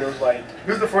day, but it was like,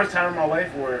 this is the first time in my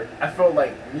life where I felt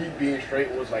like me being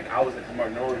straight was like, I was like the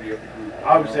minority of the group.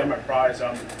 Obviously, I'm at Pride, so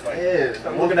I'm like, Yeah,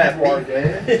 stop most looking at people are me.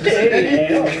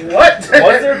 gay. What? Was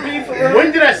there beef around?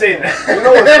 When did I say that? You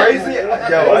know what's crazy?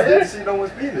 Yo, I didn't see no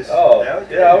one's penis. Oh, That was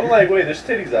yeah. crazy. I'm like, wait, there's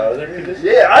titties out. Is there penis?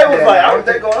 Yeah, I was Yeah, like, I I don't was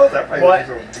thinking, oh, that probably What?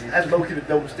 was some That's low-key the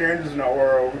double standards in our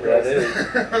world. Yeah, it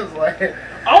Because is. it's like,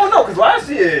 I don't know, cause last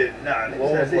year, niggas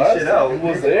What had was their last shit year? out. Who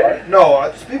was there?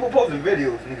 No, people posting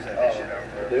videos. Niggas had their Oh. shit out,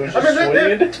 bro. They was I just mean,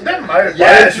 swinging. that might have.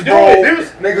 Yes, Why bro. did you do it?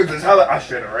 Niggas was hella. I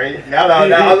should have, right? Now I'm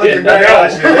looking Yeah, back. no. I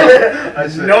should. I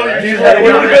should. No, right? you He's like, like,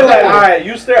 would have been like, all right,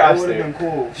 you stare, I That would have stare.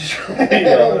 been cool.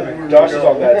 Yeah, Josh is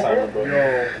on that timer, bro.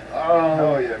 Yo,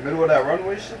 oh yeah, middle of that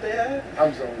runway shit they had.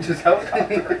 I'm so. Just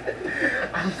helicopter.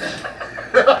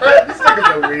 This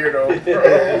nigga's a weirdo, bro.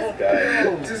 This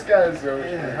guy. This guy is so.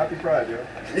 Yeah, happy Pride, yo.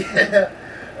 Yeah.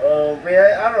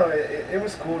 Man, I don't know. It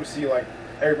was cool to see like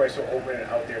everybody so open and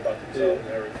out there about themselves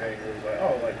and everything. It was like,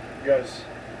 oh, like you guys,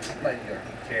 like you guys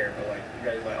don't care, but like you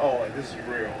guys like, oh, like this is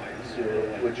real. Like this is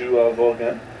real. Like, Would you go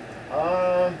again?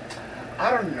 I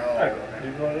don't know.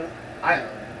 You go again?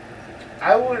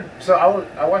 I would. So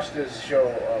I watched this show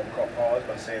called Pause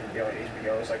by Sam Gill on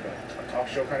HBO. It's like a talk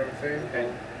show kind of a thing,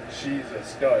 and she's a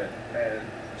stud. And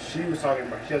she was talking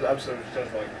about. She has an episode she talks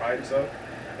about like pride and stuff.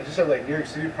 And she said like New York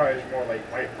City pride is more like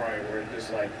white pride, where it's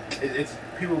just like it's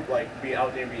people like being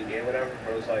out there and being gay, whatever.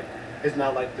 But it's like it's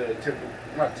not like the typical,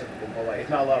 not typical, but like it's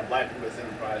not a lot of black people that's in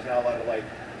the pride. It's not a lot of like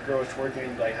girls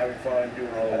twerking, like having fun, doing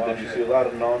all the And wild did you shit. see a lot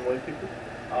of non-white people?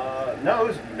 No, it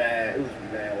was mad. It was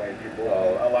mad white people.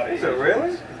 Oh. A lot of Is it Asians.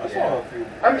 really? I Yeah. saw a few.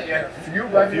 I mean, yeah, a few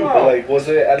black A few, people. but like, was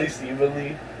it at least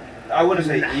evenly? I wouldn't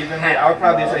say evenly. I would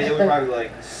probably say it was probably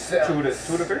like Se- 2 to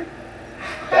 3.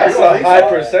 That's You don't a think high so?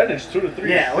 percentage, 2 to 3.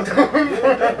 Yeah, what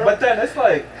the But then it's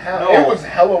like no. It was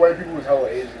hella white people, it was hella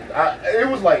Asians. It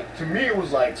was like, to me, it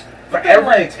was like, for But then, every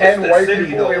like, it's 10 the white city,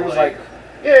 people, though, it was like- like,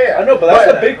 yeah. I know, but that's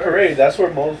But- a big parade. That's where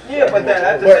most. Yeah, but then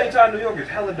at the But- same time, New York is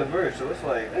hella diverse, so it's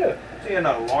like Yeah. seeing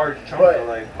a large chunk But, of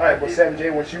like. alright, but Sam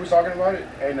J, when she was talking about it,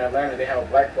 in Atlanta, they have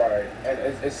Black Pride, and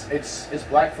it's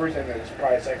Black first, and then it's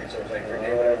Pride second, so it's like, for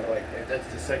day, whatever, like, that's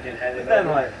the second headed. Then,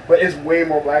 like- but it's way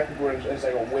more black people, and it's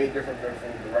like a way different from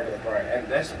the regular Pride, and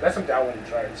that's something I want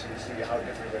to try to see how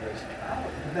different it is.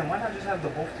 But then why not just have the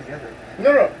both together?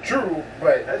 No, true,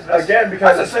 but That's again,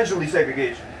 because that's essentially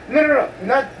segregation. No,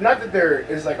 not that there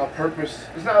is like a purpose.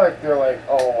 It's not like they're like,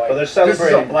 oh, like But they're this is a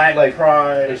celebrating, Black like,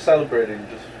 Pride. They're celebrating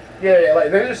just. Yeah, like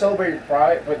they're just celebrating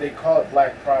Pride, but they call it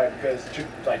Black Pride because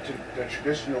the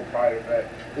traditional Pride event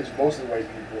is mostly white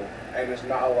people, and there's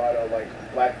not a lot of like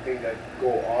black things that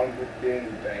go on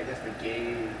within, I guess, the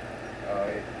gay.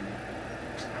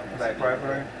 Black Pride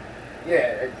Parade.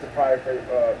 Yeah, the Pride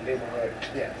neighborhood.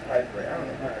 Yeah, Pride Parade. I don't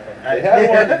know. They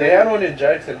had one. They had one in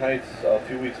Jackson Heights a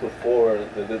few weeks before.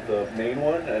 They did the main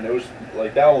one, and it was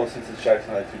like that one. Since it's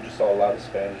Jackson Heights, you just saw a lot of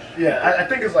Spanish. Yeah, I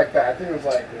think it's like that. I think it was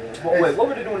like. Wait, what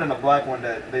were they doing in the black one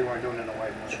that they weren't doing in the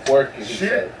white one? Twerking. She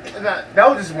that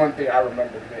was just one thing I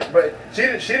remember, but she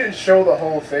didn't show the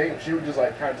whole thing. She was just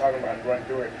like kind of talking about it and run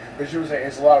through it. But she was saying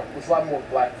it's a lot more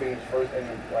black things first and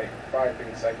then like Pride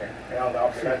things second. And I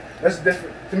was like, okay, that's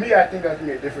different. To me, I think that's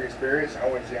gonna be a different experience. I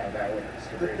want to see how that one is.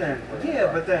 But then,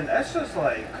 but then that's just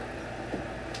like.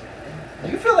 Do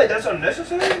you feel like that's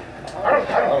unnecessary? I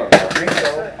don't think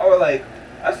so. Or like,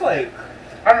 that's like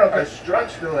I don't know. a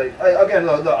stretch to like again,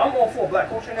 look, I'm all for black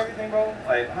culture and everything, bro.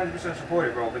 Like 100% support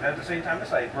it, bro. But at the same time,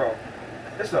 it's like, bro,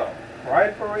 it's a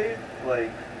pride parade. Like,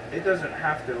 it doesn't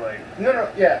have to like. No,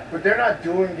 yeah, but they're not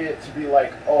doing it to be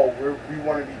like, oh, we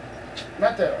want to be,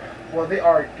 not that. Well, they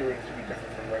are doing it to be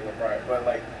different from regular Pride, but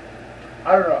like,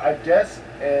 I don't know. I guess,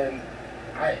 and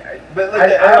But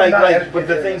I'm like, not but educated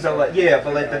the things are like, yeah,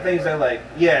 but like the on things Pride. are like,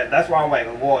 yeah, that's why I'm like,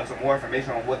 I want some more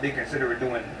information on what they consider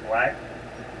doing black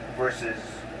versus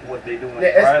what they doing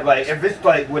Yeah, pride. Like, if it's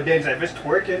like what they say, if it's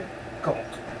twerking, come on.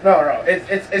 No,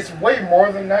 it's way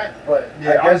more than that. But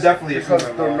Yeah, I I'm guess definitely because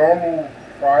assuming the wrong. normal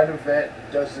Pride event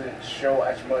doesn't show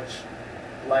as much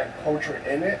black culture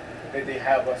in it. That they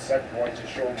have a separate one to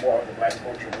show more of the black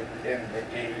culture within the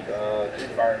gay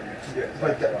environment. Yeah,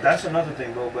 but that's another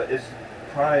thing, bro. But it's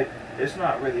pride. It's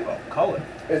not really about color.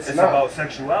 It's It's not. about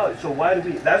sexuality. So why do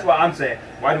we? That's why I'm saying.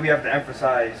 Why do we have to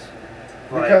emphasize?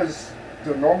 Like, Because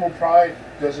the normal Pride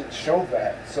doesn't show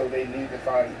that, so they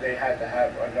had to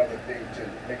have another thing to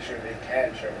make sure they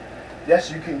can show it.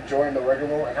 Yes, you can join the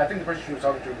regular one, and I think the person she was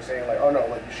talking to was saying like, oh no,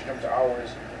 like you should come to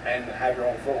ours and have your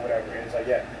own float, whatever. And it's like,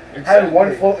 yeah, having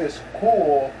one float is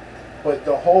cool, but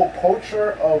the whole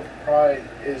culture of Pride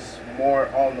is more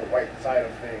on the white side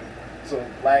of things. So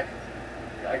black,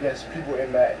 I guess people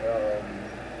in that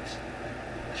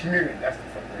community, that's the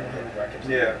fucking word I kept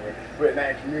saying that word. But in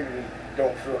that community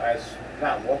don't feel as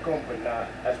not welcome, but not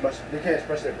as much. They can't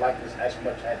express their blackness as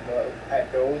much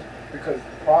at those because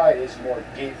Pride is more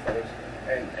gay first,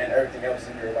 and everything else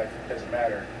in your life doesn't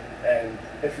matter. And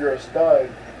if you're a stud,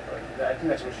 I think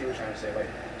that's what she was trying to say. Like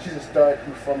she's a stud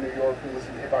who's from New York, who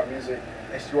listens to hip hop music,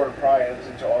 and she go to Pride and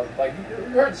listen to all like you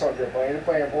heard the songs they're playing. They're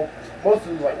playing most of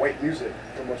it was like white music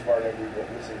for the most part that we were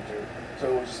listening to.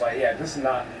 So it was just like, yeah, this is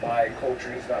not my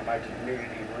culture. It's not my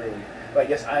community really. Like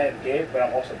yes, I am gay, but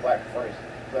I'm also black first.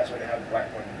 So that's why they have the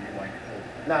black one to be like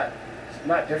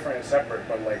not different and separate,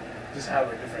 but like just have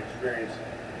a different experience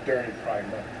during Pride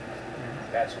Month.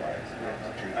 That's why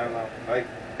it's I don't know. Like,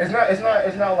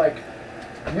 it's not like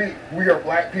we are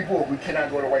black people. We cannot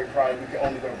go to white Pride. We can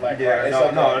only go to black yeah, Pride.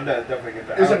 It's no, like no, definitely get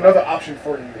that. there's I don't another know. option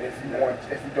for you if you don't want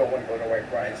to go to white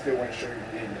Pride and still want to show your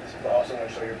gayness, but also want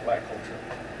to show your black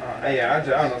culture. Yeah, I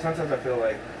don't know. Sometimes I feel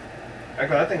like,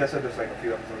 I think I said this like a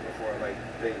few episodes before. Like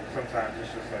sometimes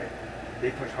it's just like they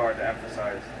push hard to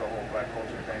emphasize the whole black culture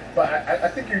thing. But I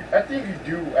think you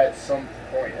do at some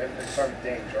point and some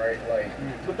things, right? Like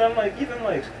But then like even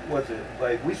like what's it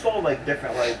like we saw like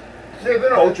different like yeah, they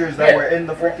don't- cultures that yeah, were in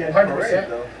the freaking 100%. parade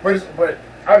though. But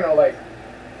I don't know, like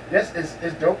yes,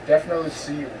 it's dope. Definitely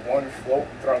see one float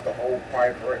throughout the whole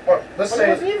Pride parade. Or let's But say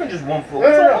it wasn't even just one float. No,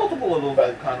 We no, saw no. multiple of those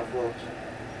like kind of floats.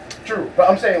 true, but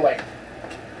I'm saying like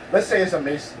let's say it's the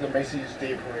Macy's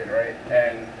Day Parade, right?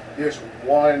 And there's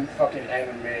one fucking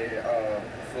anime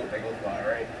float that goes by,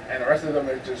 right? And the rest of them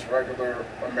is just regular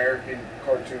American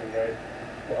cartoon, right?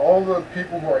 But all the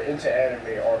people who are into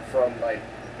anime are from like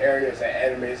areas that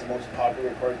anime is the most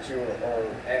popular cartoon or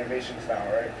animation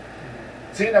style, right?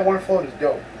 Seeing that one float is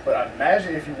dope, but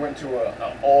imagine if you went to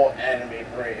a all anime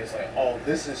parade. It's like, oh,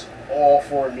 this is all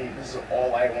for me. This is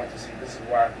all I want to see. This is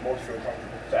where I most feel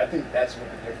comfortable. So I think that's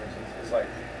what the difference is. It's like,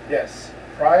 yes,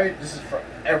 Pride, this is for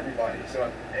everybody.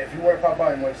 So if you want to pop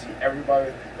out and want to see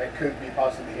everybody that could be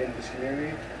possibly in this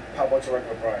community, pop out to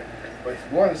regular Pride. But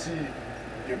if you want to see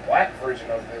your black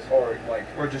version of this, or like,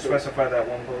 Or just specify that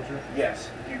one culture. yes,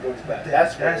 you go to that.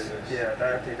 That's what it is. Yeah,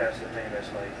 I think that's the thing that's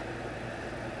like.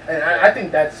 And I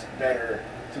think that's better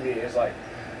to me. It's like,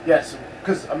 yes,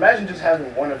 because imagine just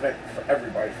having one event for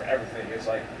everybody, for everything. It's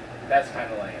like, that's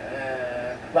kind of like,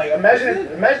 Like, imagine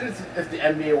if the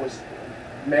NBA was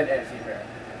men and female.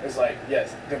 It's like,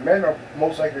 yes, the men are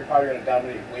most likely probably going to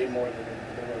dominate way more than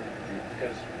the women do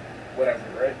because whatever,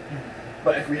 right?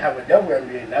 But if we have a double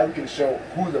NBA, now we can show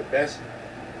who's the best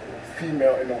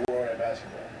female in the world at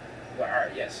basketball. Like, all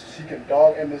right, yes, she can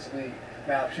dog in this league.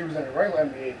 Now, if she was in the regular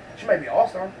NBA, she might be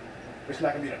all-star, but she's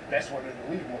not going to be the best one in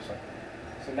the league most likely.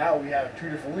 So now we have two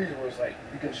different leagues where it's like,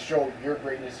 you can show your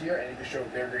greatness here and you can show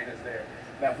their greatness there.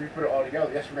 Now, if we put it all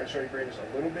together, yes, we're going to show your greatness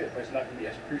a little bit, but it's not going to be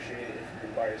as appreciated if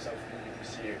you're by yourself and you can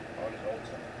see it on its own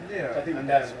stuff. Yeah, So I think and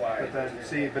that's then, why.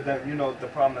 But then you know the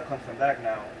problem that comes from that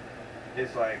now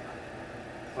is like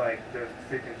the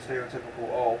freaking stereotypical.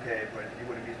 Oh, okay, but you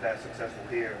wouldn't be that successful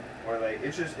here, or like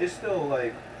it's still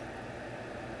like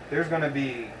there's gonna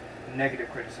be negative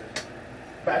criticism.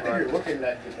 But I think you're looking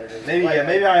at this. Maybe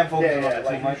maybe I am focusing on it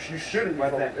like too much. You shouldn't be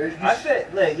But focused. I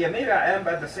said maybe I am,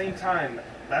 but at the same time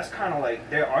that's kind of like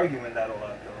they're arguing that a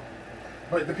lot though.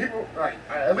 But the people, like,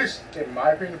 at least in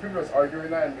my opinion, the people that's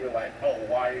arguing that and be like, oh,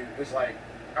 why? It's like,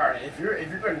 all right, if you're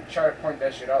going to try to point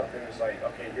that shit out, then it's like,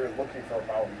 okay, you're looking for a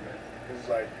problem then. It's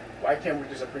like, why can't we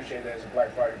just appreciate that as a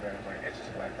Black Pride event? It's like, it's just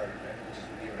a Black Pride event. We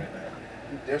just leave it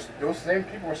at that. Those same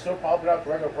people are still popping out to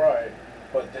regular Pride,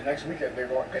 but the next weekend they're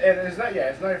going, and it's not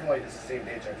even like it's the same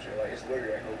day type shit. Like, it's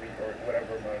literally like a week or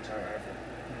whatever amount of time after.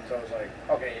 So it's like,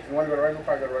 okay, if you want to go to regular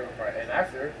Pride, go to regular Pride. And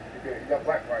after, you got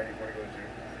Black Pride you want to go to.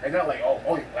 It's not like, oh,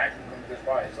 only black people come to this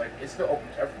Pride. It's like, it's still open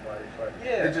to everybody. But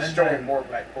they're just showing more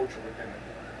black culture within it.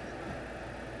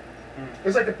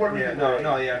 It's like the Puerto Rican parade.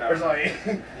 It's like,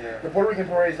 the Puerto Rican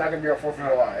parade is not going to be on 4th of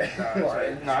July.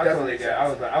 No, I totally get it. I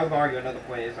was going to argue another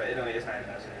point. It's like, it's not even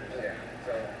that serious. Yeah,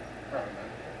 so, I don't know.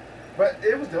 But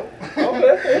it was dope.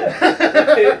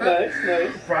 Okay,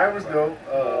 nice. Pride was dope.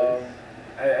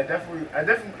 I definitely,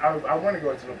 I want to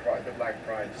go to the Black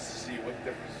Pride just to see what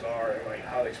the differences are and like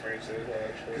how the experience is.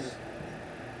 Because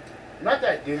not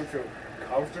that I didn't feel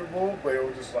comfortable, but it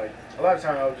was just like a lot of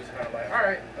times I was just kind of like, all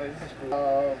right, like, this is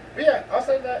cool. But yeah,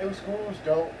 outside that, it was cool. It was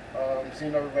dope.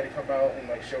 Seeing everybody come out and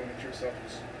like showing the true self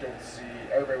was dope to see.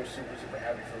 Everybody was super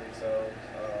happy for themselves.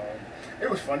 It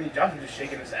was funny. Josh was just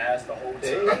shaking his ass the whole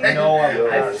time. No, I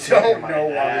don't know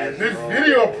why. There's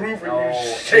video proof of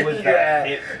you shaking your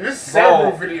ass. There's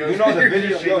several videos. You know the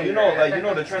video, you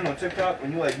know the trend on TikTok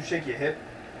when you shake your hip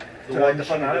to like the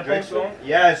fucking Drake song.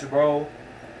 Yes, bro.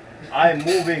 I am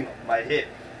moving my hip.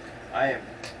 I am.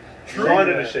 You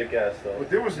wanted to shake ass though. But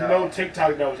there was no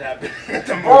TikTok that was happening.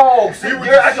 Bro,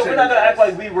 we're not gonna act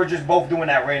like we were just both doing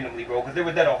that randomly, bro. Because they were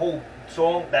a whole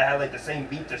song that had like the same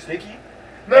beat to Sticky.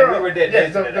 No, we were dead.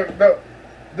 Yes,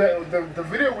 the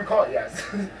video we caught, yes,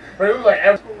 but it was like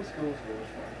it was cool. It was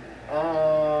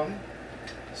fun.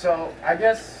 So I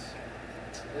guess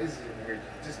this is weird.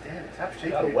 Just damn it, stop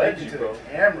shaking your leg into the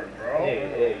camera, bro.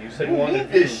 Hey, you said you you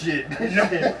wanted this shit. No,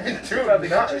 dude,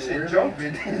 not shit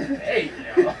jumping. Hey,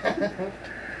 yo.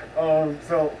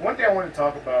 So one thing I want to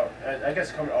talk about, I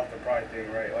guess coming off the Pride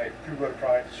thing, right? Like people go to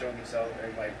Pride to show themselves,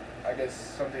 and like I guess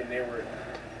something they were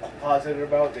positive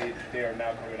about, they are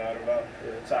now coming out about.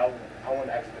 Yeah. So I want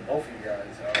to ask to both of you guys,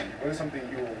 what is something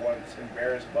you were once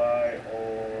embarrassed by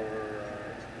or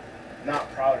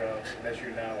not proud of that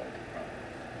you're now proud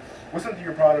of? What's something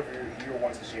you're proud of you were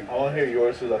once ashamed of? I want to hear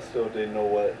yours because I still didn't know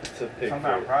what to pick.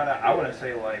 Something I'm proud of. I wouldn't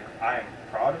say like I am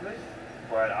proud of it,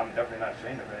 but I'm definitely not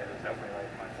ashamed of it. It's definitely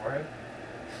like my forehead.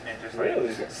 And just like,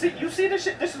 really? you see this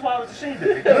shit? This is why I was ashamed of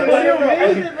it.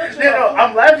 No,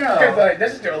 I'm laughing because like,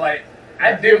 this is like,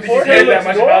 I didn't think you cared that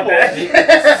much about that.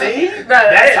 See?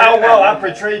 That's how well I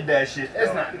portrayed that shit.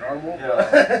 It's not normal.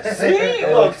 Yeah. See?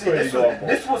 Look,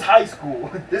 this was high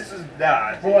school. This is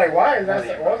not. But like, why is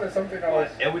that? Why was it something that was?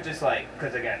 It was just like,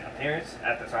 because again, appearance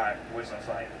at the time was just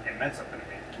like, it meant something to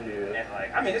me. Yeah. And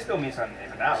like, I mean, it still means something,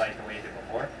 but not like the way it did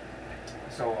before.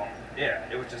 So yeah,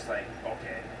 it was just like,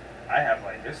 okay, I have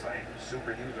like this like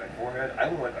super huge like forehead. I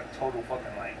look like a total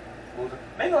fucking like loser.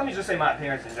 Maybe let me just say my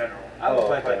appearance in general. I look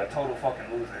like a total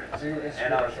fucking loser. So you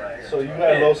And I was like, So you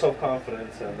had low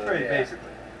self-confidence and pretty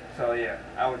basically. So yeah,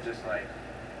 I was just like,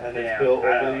 and it's damn, built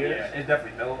over the years? Yeah, it's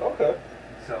definitely built. Okay.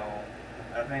 So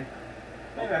I think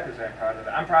maybe I could say I'm proud of it.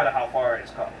 I'm proud of how far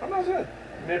it's come. I'm not good.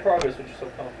 You made progress with your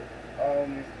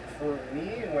self-confidence. For me,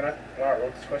 when I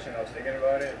wrote this question, I was thinking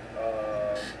about it.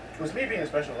 It was me being a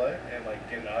special ed and like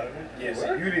getting out of it. Yeah,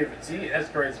 so you didn't even see it. That's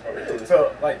crazy. Really?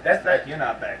 So like that's Like that. you're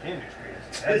not back in this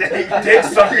crazy. Dick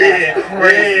sucking is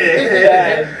crazy.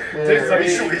 Yeah. Dick sucking We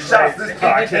shooting shots this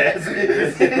podcast.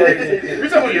 This is crazy. You're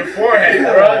talking about your forehead,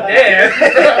 bro. Damn.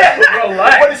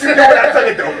 Relax. What did you do when I took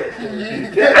it though?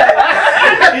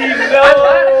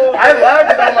 I laughed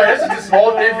because I'm like, this is a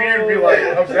small thing for you to be like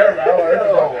upset about.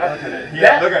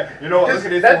 Yeah, look at look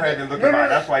at his forehead and look at mine.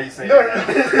 That's why you say No.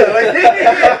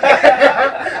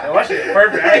 That shit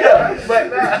perfect. But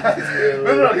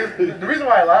no. The reason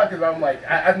why I laugh because I'm like,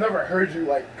 I've never heard you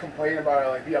like complain about it,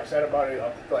 like be upset about it,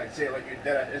 like say like you're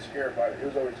dead insecure about it. It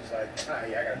was always just like,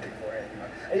 yeah, I got a big forehead. You know?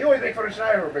 And you always make fun of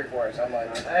Shania for a big forehead. So I'm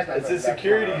like, that's not. It's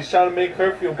insecurity. He's trying to make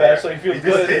her feel bad so he feels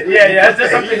good. Yeah, that's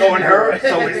just something on her,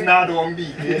 so it's not on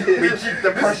me. We keep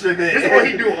the pressure there. This is what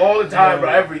he do all the time, bro.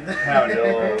 Everything. Hell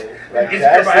no. Like,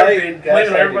 insecure about everything,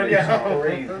 blaming everybody else. else.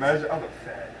 Imagine, I'm a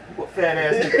fat. You a fat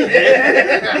ass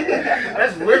nigga.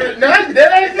 That's literally, no, that's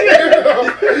dead ass here.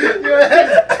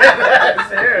 That's dead ass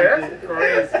here. That's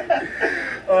crazy.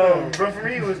 But for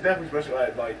me, it was definitely special.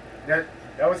 Like that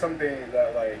was something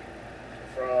that like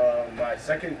from my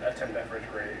second attempt at first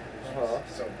grade, which was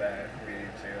so bad for me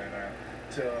to say that now,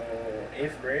 till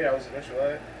 8th grade, I was in special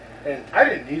ed, and I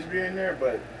didn't need to be in there,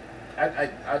 but I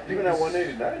think Even at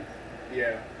 189?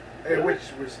 yeah, which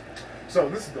was. So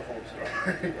this is the whole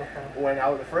story. When I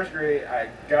was in first grade, I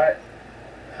got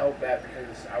held back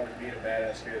because I was being a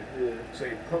badass kid. Yeah. So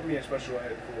they put me in special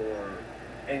ed for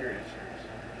anger issues.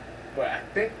 But I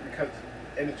think because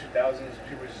in the 2000s,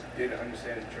 people just didn't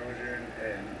understand children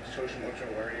and social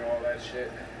emotional learning, all that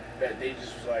shit, that they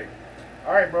just was like,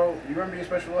 all right, bro, you're going to be in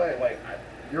special ed. Like,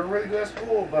 you're really good at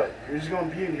school, but you're just going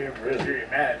to be in here because you're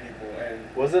mad at people.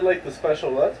 And was it like the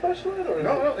special ed or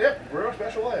no, real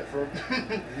special ed for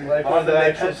like on the the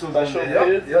actual pencils special on the-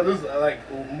 kids? yeah, this is like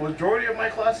majority of my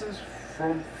classes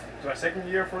from my second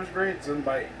year of first grade to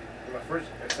my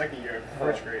second year of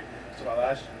first grade. So my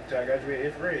last till I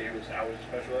graduated 8th grade, I was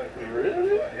special ed.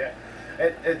 Really? Yeah.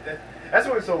 That's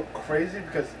what's so crazy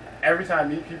because every time I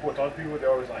meet people or talk to people,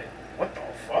 they're always like, "What the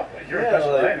fuck? Like you're a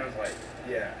special ed?" And I was like,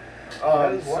 "Yeah."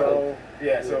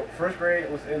 So first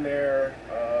grade was in there,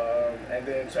 and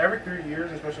then so every 3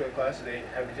 years in special ed classes they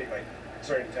have you take like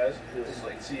certain tests, just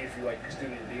like see if you like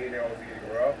student DNA or if you can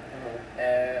grow up.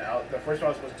 And the first one I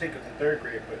was supposed to take was in 3rd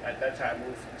grade, but at that time I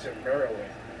moved to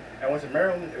Maryland. I went to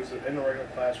Maryland. It was in the regular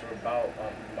class for about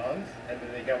a month, and then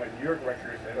they got my New York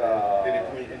records, and then they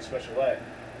put me in special ed.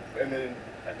 And then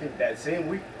I think that same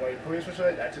week when they put me in special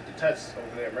ed, I took the test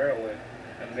over there in Maryland,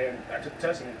 and then I took the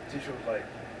test, and the teacher was like,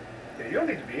 "Yeah, you don't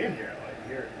need to be in here. Like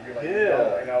you're like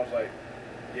no." And I was like,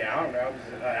 "Yeah, I don't know.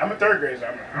 I'm a 3rd grade, so I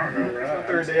don't know. It's my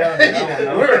third day out here. I don't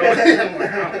know. I'm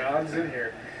like, I don't know. I'm just in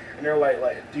here." And they were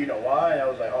like, "Do you know why?" And I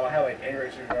was like, "Oh, I had like anger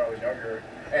issues when I was younger."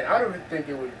 And I don't even think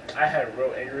I had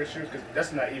real anger issues because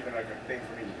that's not even like a thing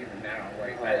for me even now.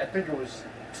 Like I think it was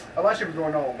a lot of shit was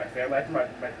going on with my family. I think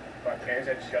my parents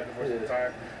had just got divorced at the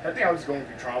time. I think I was going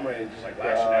through trauma and just like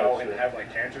lashing out and having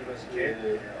like tantrums as a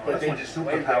kid. But then just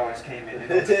superpowers came in.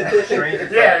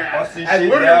 Yeah, I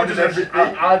literally was just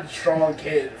an odd, strong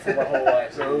kid for my whole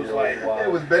life. So it was like, it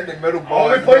was bending metal the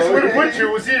bars. only place we would put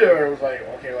you was here. It was like,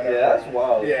 okay, whatever. Yeah, that's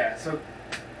wild. Yeah, so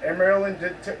in Maryland,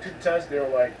 took the test. They were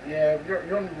like, yeah, you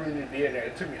don't really need to be in there.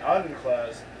 It took me out of the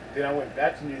class. Then I went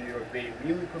back to New York. They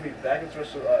immediately put me back in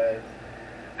special ed.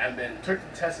 And then took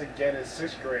the test again in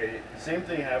 6th grade. Same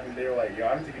thing happened. They were like, yo,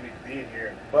 I don't think you need to be in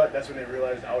here. But that's when they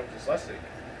realized I was dyslexic.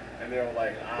 And they were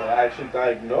like, They actually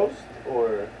diagnosed,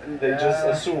 or they just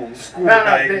assumed? School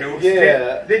diagnosed.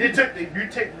 They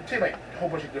take like a whole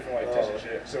bunch of different like tests and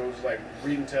shit. So it was like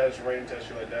reading tests, writing tests,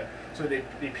 shit like that. So they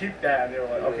peeped that and they were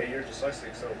like, okay, you're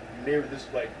dyslexic. So maybe this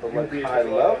like But you'll like be high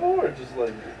level, or just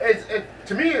like?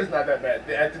 To me, it's not that bad.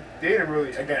 They didn't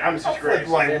really. Again, I'm in 6th grade.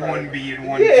 Like so 1B and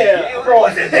 1B. Yeah, It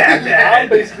wasn't that bad. I'm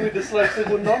basically dyslexic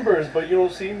with numbers, but you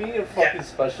don't see me in fucking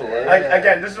special ed.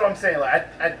 Again, this is what I'm saying. Like,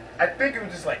 I think it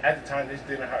was just like at the time they just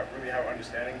didn't really have an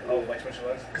understanding of like special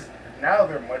ed. Because now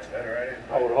they're much better at it.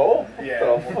 I would hope. Yeah.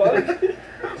 The fuck?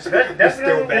 That's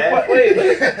still bad. Wait,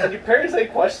 did your parents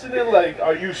like question it? Like,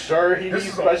 are you sure he This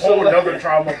needs is a special whole ed? other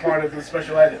trauma part of the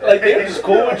special ed. Like, they were just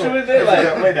cool with you in there?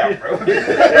 Like, Wait down, bro.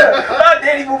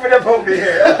 Danny moving up over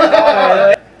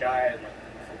here. Guy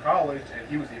for college, and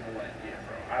he was even like, yeah,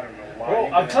 bro, I don't know why. Bro,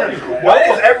 you I'm did telling that. you, Why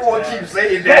does everyone keep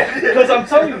saying that? because I'm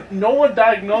telling you, no one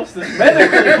diagnosed this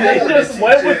medically. They just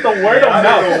went with the word of I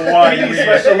mouth. don't know why We you need did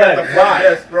special that. ed.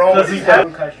 Yes, Bro, Does we he have have-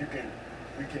 one class we can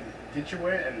get you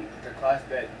in, and the class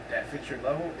that fits your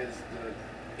level is the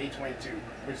 822,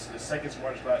 which is the second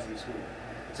smartest class in the school.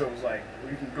 So it was like,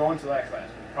 well, you can go into that class.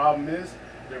 The problem is,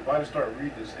 they're about to start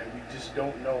Regis, and we just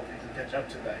don't know if you can catch up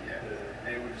to that yet.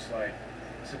 And it was just like,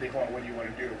 so they call, what do you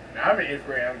want to do? Now I'm in 8th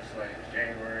grade, I'm just like, it's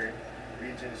January,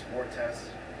 Regis, sport tests.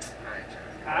 I ain't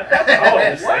trying to do that. I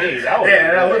would say that. Yeah,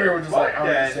 and I literally was just like, I'm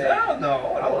yeah, just saying. hell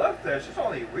no. I left there. It's just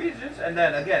only Regis. And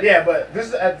then again. Yeah, but this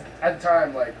is at the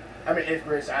time, like, I'm in 8th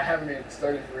grade, so I haven't been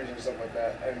studying for Regents and stuff like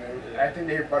that. And I think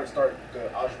they were about to start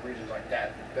the algebra Regents like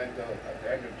that, then at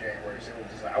the end of January. So it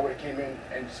was just like, I would have came in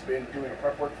and just been doing the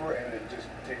prep work for it and then just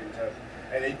taking the test.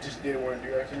 And they just didn't want to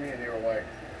do that to me, and they were like,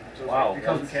 so it's Wow, like,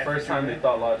 because we that's the can't first fit you time they in.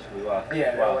 thought logically. Wow.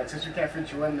 Yeah, they were Wow. like, since we can't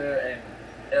fit you in there, and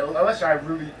unless you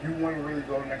want to really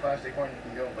go in that class, they call you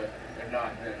can go, but if not,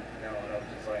 then no. And I was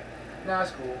just like, nah,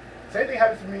 it's cool. Same thing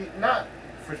happened to me, not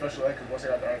for special ed, because once I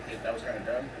got the arcade, that was kind of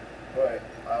done. But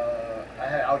I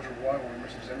had Algebra 1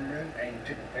 with Mr. Zimmerman, and you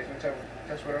take the placement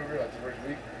test, whatever, like the first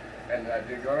week. And I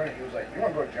did go on it, he was like, you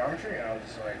want to go to geometry? And I was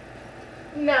just like,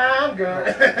 nah, I'm good.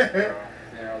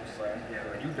 Yeah, I was just like, Yeah,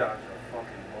 but you dodged a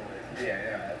fucking bullet.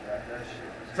 yeah. That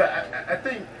shit. So I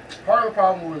think part of the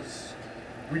problem was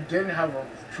we didn't have a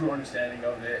true understanding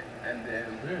of it, and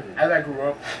then as I grew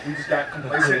up, we just got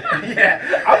complacent.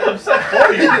 Yeah, I'm upset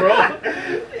for you, bro.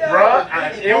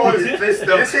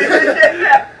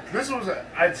 This was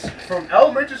from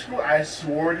elementary school. I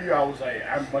swore to you, I was like,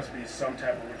 I must be some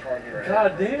type of retarded. Right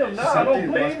God now, damn, bro. nah, I don't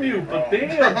Something must blame be you, but wrong.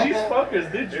 damn, these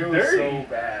fuckers did It you was dirty. so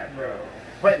bad, bro.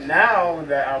 But now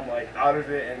that I'm like out of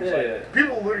it, and it's Yeah. like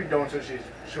people literally don't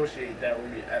associate that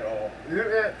with me at all.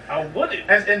 I wouldn't.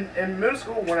 As in middle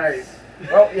school, when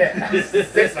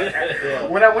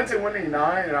when I went to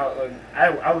 189 and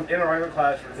I was in a regular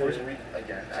class for the first week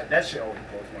again. That shit always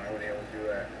blows my mind when they always do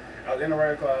that. I was in a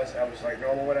regular class, I was like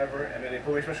normal, whatever, and then they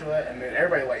put me special ed, and then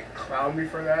everybody like clowned me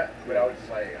for that, but I was just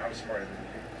like, I'm smarter than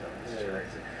you, so this is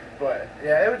crazy. But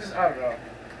yeah, it was just, I don't know.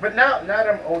 But now that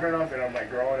I'm old enough and I'm like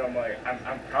growing, I'm like,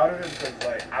 I'm proud of it because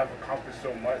like I've accomplished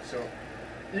so much. So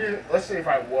yeah, let's say if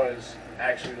I was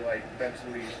actually like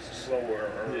mentally slower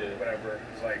or whatever,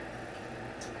 it's like,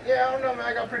 yeah, I don't know, man.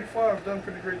 I got pretty far. I've done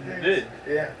pretty great things. You did.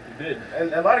 Yeah. You did.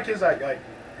 And a lot of kids like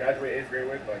graduate 8th grade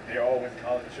with, like they all went to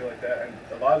college and shit like that. And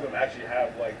a lot of them actually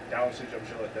have like Down syndrome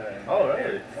shit like that. And, Oh,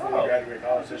 really? Before Wow. they graduate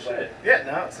college, Good it's like, shit. yeah,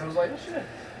 now so it was like, Oh, shit.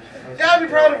 yeah, I'd be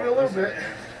proud of it a little bit.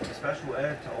 Special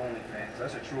ed to OnlyFans.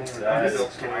 That's a true That's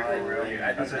underdog story for real.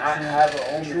 I do That's not a have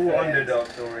an true OnlyFans. underdog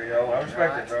story, yo. I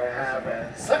respect it, bro. Have Listen,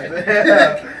 a- Suck man.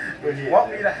 it. If you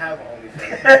want me to have an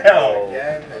OnlyFans, Hell.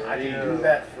 again, I can do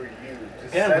that for you.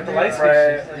 Just Again, send with the me light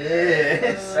bread.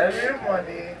 Yeah. Send me the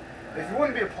money. If you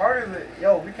want to be a part of it,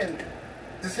 yo, we can.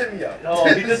 Just hit me up. Oh,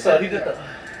 he did the.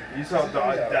 You saw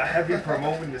the heavy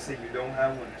promoting to say you don't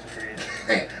have one is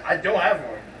crazy. I don't have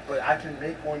one, but I can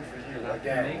make one for you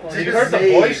again. Make one. Just You heard the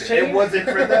say voice it. change? It wasn't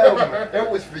for them.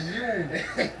 It was for you.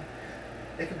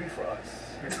 It could be for us.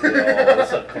 Yo,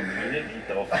 it's a community,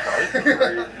 though.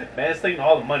 Fuck. Man's taking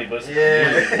all the money, but it's a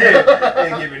community. Yeah.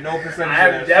 Ain't giving no percentage.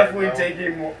 I'm definitely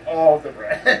taking all the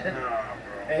bread. Nah,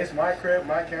 bro. Hey, it's my crib,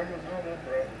 my cameras on it,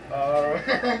 bro.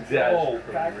 Yeah, Oh, it's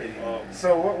crazy. crazy.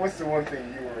 So what's the one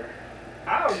thing you were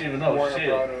I don't even know more shit.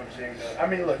 proud of, ashamed of? I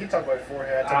mean, look, he talked about his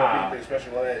forehead, I talked about being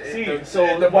special ed. See, So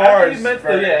the the bars, after you meant the-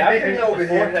 right? yeah, after Me you- over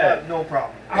here, forehead. no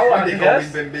problem. I would I've guess-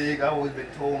 always been big. I've always been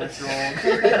tall and strong.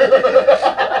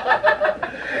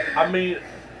 I mean,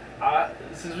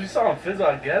 since we saw him fizzle,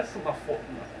 I guess my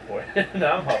forehead,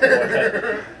 not my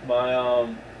forehead,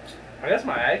 I guess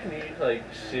my acne, like,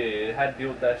 shit, had to deal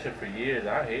with that shit for years.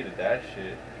 I hated that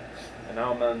shit. And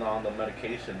now I'm on the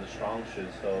medication, the strong shit,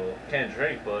 so can't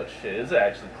drink, but shit, it's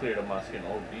actually cleared up my skin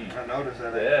OD. I noticed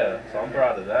that. Yeah, so I'm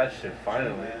proud of that shit,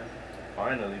 finally. Man.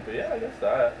 Finally, but yeah, I guess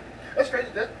that. That's crazy.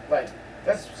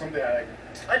 That's something I like.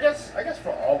 I guess for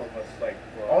all of us, like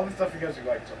all the stuff you guys are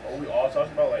like, we all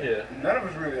talked about, like Yeah. none of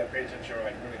us really like pay attention or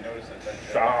like really notice that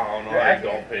shit. I don't know, Yeah, I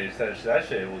acne- don't pay attention. That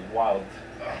shit was wild.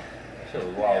 Ugh. That shit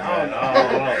was wild, I don't man. know. I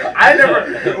don't know. I never.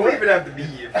 You don't even have to be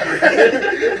here. For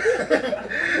it.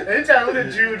 Anytime I look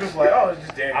at you, just like, oh, it's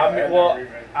just Daniel. I mean, well,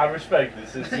 I respect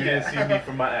this since you didn't see me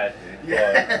from my acting.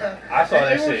 Yeah. But I saw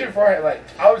that It was shit. your forehead, like,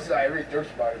 obviously, I read jokes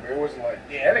about it, but it wasn't like,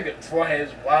 yeah, that nigga forehead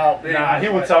is wild big. Nah, he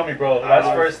would like, tell me, bro. I That's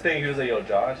was- the first thing. He was like, yo,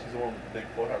 Josh, he's the one with the big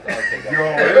forehead. I was like, okay, Yo,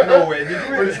 guys. there's no way. Did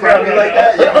you really describe me like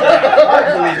that? Yo, I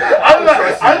believe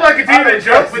it. I'm like continuing to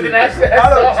joke, but then I said, I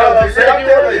don't trust you. I'm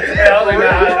there like, Yeah, I was like,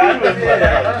 He was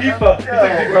like, he fucked. He took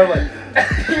a deep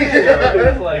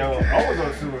breath, like, like, Yo, I was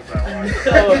on suicide watch.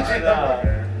 oh, nah.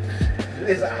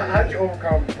 How did you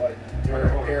overcome, like,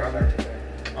 your parents and everything?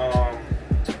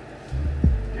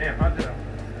 Damn, how did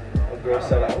I? A girl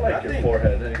said, I like your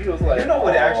forehead. And he was like, You know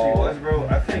what it actually "Aw." was, bro?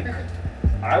 I think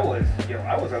I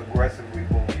was aggressively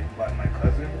bullied by my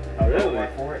cousin. Oh, really? My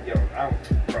forehead. Yo,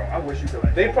 I wish you could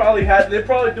like. They're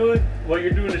probably doing what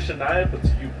you're doing to Shania, but to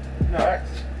you. No.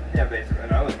 Yeah, basically.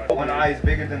 And I was like, one eye is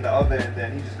bigger than the other, and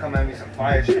then he just come at me some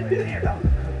fire shit. Like, damn, that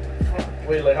was good. Fuck.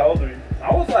 Wait, like, how old are you?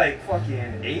 I was like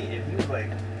fucking 8, and he was like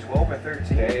 12 or 13.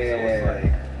 So it was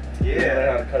like, You didn't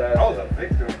learn how to cut ass I was yet. a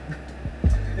victim.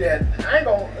 Yeah, I ain't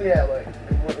gonna,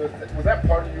 like, was that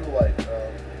part of you, like,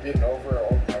 getting over,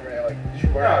 or, I mean, like, did you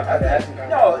learn how to ask and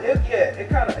kind of... It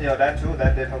kind of, that too,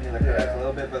 that did help me like a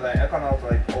little bit, but like, it kind of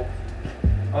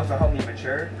also helped me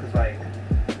mature, because like,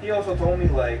 he also told me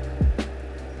like,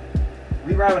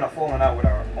 we were having a falling out with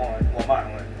our aunt, well my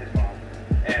aunt, his mom,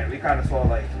 and we kind of saw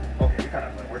like, okay, we kind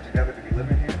of like work together to be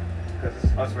living here, because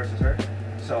it's us versus her,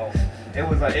 so it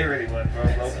was like, it really was, bro,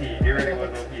 low key,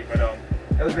 but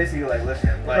it was basically like,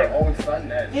 listen, like, Her own son,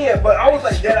 that. yeah, but I was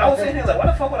like, I was sitting here like, why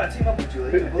the fuck would I team up with you?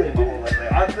 Like, you've been bullying my whole life.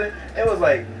 Like, honestly, it was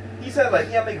like, he said like,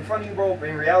 yeah, I'm making fun of you, bro, but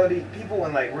in reality, people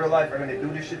in like real life are gonna do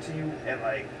this shit to you, and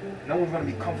like, no one's gonna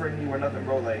be comforting you or nothing,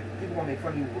 bro. Like, people gonna make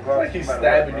fun of you It's regardless. like he's no matter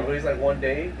stabbing what, you, bro. but he's like, one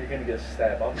day, you're gonna get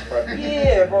stabbed. I'm prepping you.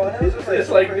 Yeah, bro. And it was just like, It's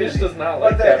so like, crazy. this does not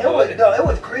But like then that, but... it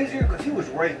was crazier because he was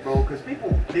right, bro. Because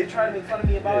people, they trying to make fun of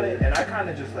me about it, and I kind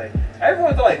of just like,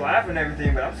 everyone's like laughing and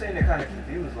everything, but I'm sitting there kind of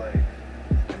confused, like,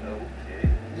 okay.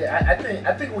 Yeah,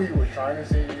 I think what he was trying to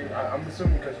say to you, I'm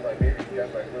assuming because like maybe you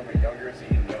guys like a little bit younger, so you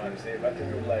didn't know how to say it. But I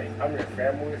think it was like, I'm your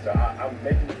family, so I'm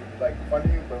making like fun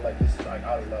of you, but like this is like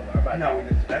out of love. I'm not No, doing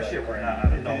this. to, that like, shit was friend. not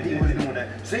out of no. He was doing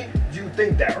that. See, you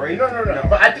think that, right? No.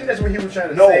 But I think that's what he was trying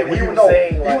to No, say. When he he was was-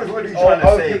 saying he like, was literally oh, trying to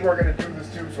other say- people are gonna do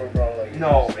this too, so bro, like.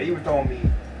 No, he was telling me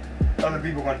other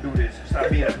people gonna do this. Stop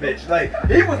being a bitch. Like,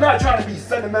 he was not trying to be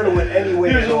sentimental in any way.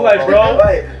 He was at just all, like, bro,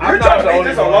 like, I'm you're not trying to the make only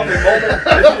this a one. loving moment.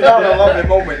 This is not a loving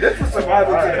moment. This was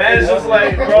survival to the Man's fittest. just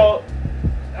like, bro,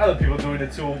 other people doing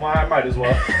it too. I might as well.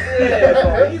 Yeah,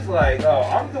 so he's like,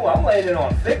 I'm laying it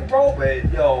on thick, bro,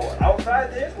 but yo,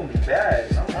 outside there it's gonna be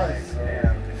bad. I'm like,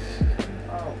 damn.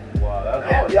 Oh, Wow,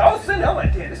 that's yeah, I was sitting there, I'm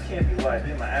like, damn, this can't be life.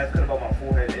 Getting my ass cut about my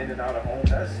forehead in and out of home.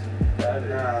 Nah,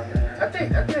 man. I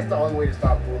think that's the only way to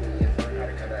stop bullying is learn how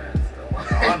to cut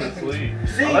ass. honestly.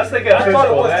 See, Unless they get I thought it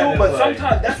physical, was that too, but is like-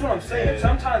 sometimes that's what I'm saying. Yeah.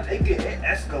 Sometimes it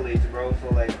escalates, bro.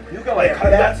 So like you can like Yeah, cut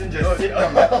but ass and just sit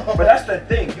down. But that's the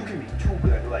thing. You can be too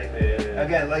good. Like Yeah.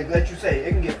 again, like let you say,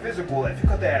 it can get physical. If you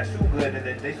cut their ass too good, and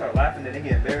then they start laughing, then they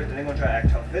get embarrassed, and they're gonna try to act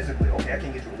tough physically. Okay, I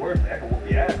can't get you to work, but I can whoop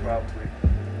your ass probably.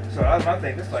 So that's my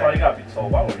thing. It's That's why you like, gotta be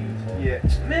told. Why would you be told? yeah,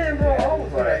 man, bro. I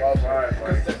was like,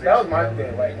 Because that was my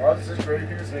thing. Like, when I was in 6th grade,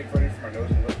 people used to make fun of me for my nose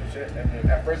and lips and shit. And then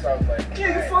at first I was like, yeah,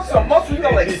 you alright, fuck so- some muscle. You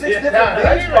got like 6 different Nah,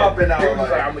 veins popping out. He was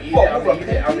like, I'm gonna eat it, fuck, I'm move gonna a eat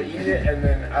it, I'm gonna pinky. eat it. And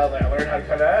then I was like, I learned how to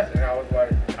cut ass. And I was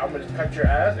like, I'm gonna just cut your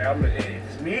ass. And I'm gonna, if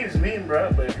it's mean, it's mean,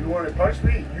 bro. But if you want to punch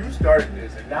me, you started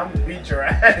this. And now I'm gonna beat your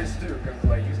ass too. Because,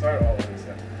 like, you started all of this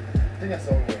stuff. I think that's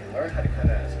the only way. Learn how to cut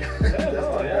ass. That's the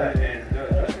only Yeah, way. and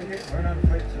learn how to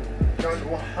fight too. No,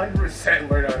 100%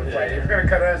 learn how to fight. If you're gonna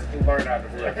cut ass, learn how to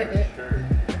Yeah, fight. for sure.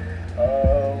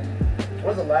 What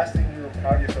was the last thing you were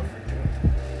proud of yourself for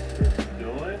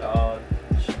doing? Doing,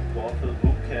 going for the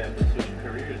boot camp and switching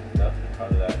careers. Definitely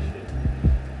proud of that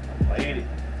shit. I made it.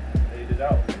 Made it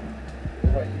out. What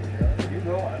about you, John? You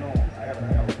know, I gotta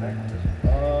back on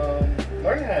this.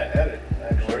 Learning how to edit,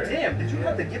 actually. Damn, did you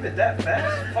have to give it that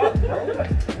fast? Fuck, bro.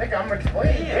 Nigga, I'm gonna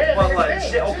explain. Yeah, but like, damn,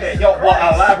 shit, okay, Jesus yo, well,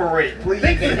 Christ. elaborate, please.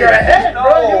 Think in your head, No,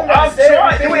 bro. You don't I'm understand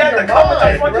trying. everything You in have to your come with a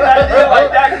mind, fucking bro. idea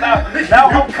like that. Now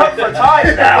I'm cut for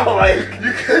time now. Like,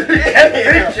 You could be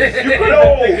thinking. You could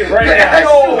have been thinking right now.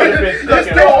 No, You could have been Just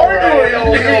thinking don't all argue right.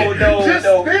 it, no. Just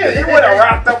You spit. would have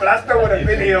wrapped up, and I still would have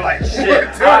been here like shit.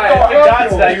 Alright, if it got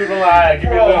to that, you would have like, give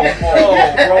me a little more.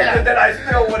 bro. And then I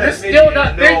still would have. You're still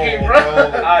not thinking, bro.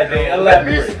 Alright, then Let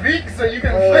me elaborate. speak so you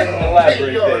can think.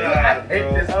 Elaborate Yo, then. I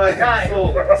hate this guy,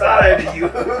 so bro. tired of you.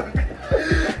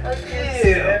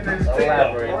 Yeah, this thing.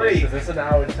 Elaborate, break. because it's an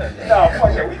hour and 10. No,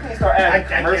 fuck that. We can start I adding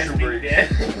can't commercial speak,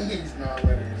 breaks. man. He's not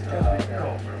letting us speak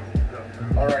now.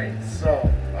 All right, so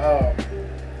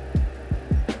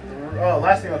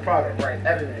last thing I was proud of, right?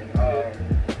 Editing.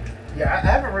 Yeah, I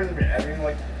haven't really been editing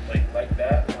like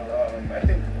that. I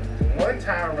think one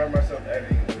time I remember myself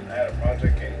editing was I had a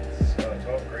project in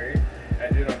 12th grade. I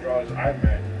did on drawings I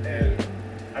met, and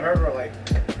I remember like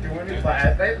doing it. Like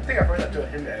I think I first told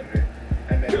him to edit it,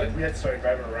 and then like we had to start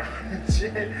driving around and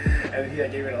shit. And he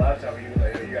like gave me a laptop. And he was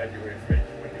like, "Yo, you gotta do it for you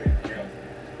when you do anything else."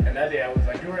 And that day I was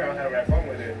like doing it. I was having fun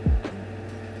with it.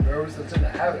 But it was still in the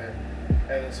habit.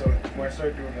 And then so when I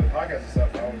started doing the podcast and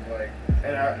stuff, I was like,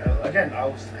 and I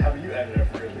was having you edit it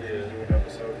first when you was doing an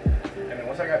episode. And then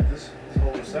once I got this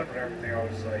whole setup and everything, I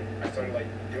was like, I started like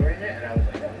doing it, and I was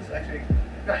like, oh, this is actually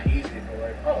not easy, but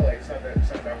like, oh, like it's not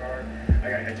that hard.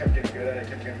 I kept getting good at it,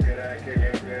 kept getting good at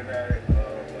it.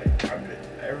 Like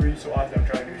every so often I'm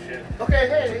trying to do shit. Okay,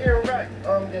 hey, here we're back.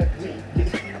 Yeah.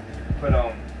 But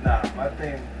nah, my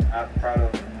thing I'm proud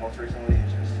of most recently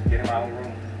is just getting my own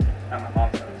room at my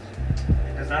mom's house.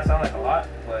 It does not sound like a lot,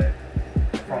 but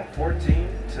from 14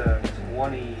 to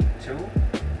 22,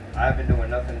 I've been doing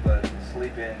nothing but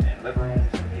sleeping in living rooms,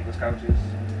 people's couches.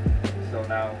 So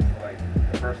now, like,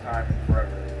 the first time in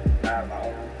forever, I have my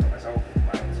own room for myself,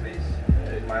 my own space,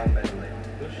 my own bed to lay on.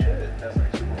 Good shit. That's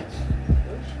like super cool.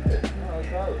 Good shit. No, I'm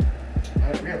proud of it.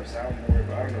 We have a soundboard,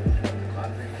 but I don't know which one the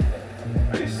clap thing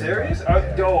is. Are you serious?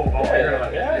 You're gonna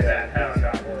let me do that. Hell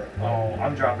no. Oh,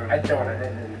 I'm dropping. I don't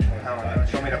remember which one. Hell no.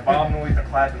 Show me the bomb noise, the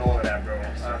clap, and all of that, bro.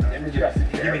 Give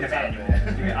me the manual.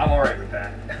 I'm alright with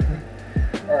that.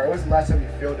 Alright, when's the last time you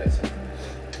failed at something?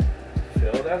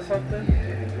 Feel that something?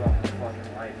 Yeah, you off my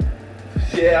fucking life.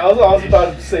 Yeah, I was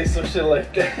about to say some shit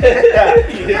like that.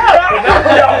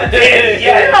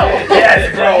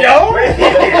 Yes, bro.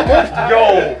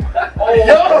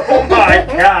 Oh my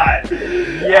god.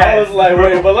 Yeah, I was like,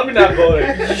 wait, but let me not go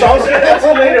there. So I was gonna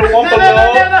explain it one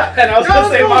below, and I was gonna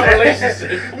say my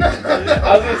relationship.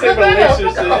 I was gonna say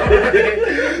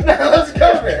relationship. No, let's go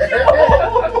there.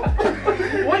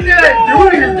 What did I do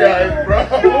to you guys, bro?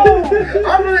 I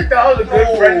really thought I was a good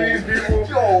friend to these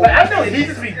people. Like, I know he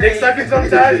just be dick sucking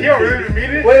sometimes. He don't really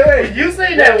mean it. Wait. But you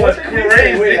saying that was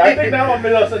crazy. Wait, I think now I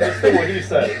misunderstood what he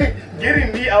said.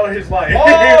 Getting me out of his life.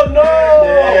 Oh no!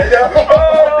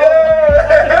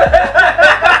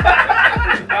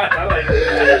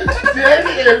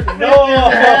 No!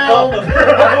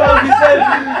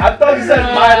 I thought he said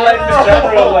my life in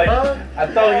general. Like, I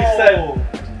thought he said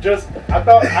just. I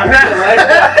thought I heard the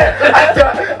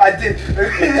life. I did.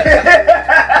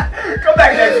 Come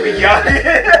back next week, y'all.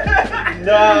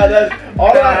 Nah, that's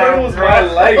all I heard was my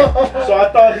life. So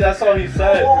I thought that's all he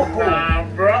said. Nah,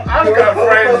 bro. I don't got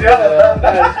friends, yo.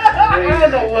 I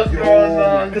don't know what's going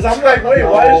on. Because I'm like, wait,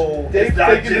 why is Dave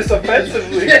taking this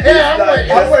offensively? Yeah,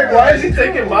 I'm like, why is he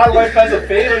taking my life as a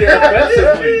failure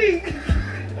offensively?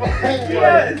 Oh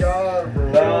my god,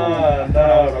 bro. Nah,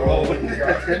 bro.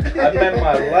 I meant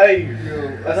my life.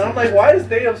 And I'm like, why is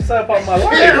Dave upset about my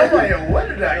life? Yeah, I'm like, what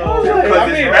did I do?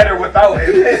 Because it's better without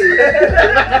him.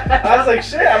 I was like,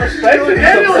 shit, I respect it.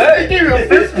 Daniel was thinking of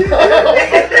this.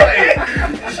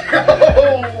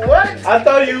 What? I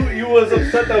thought you was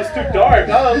upset that was too dark.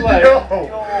 I was like, No.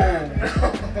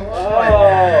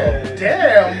 oh.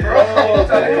 Damn, bro. No.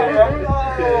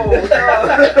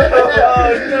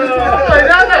 I'm like,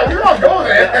 no, we don't go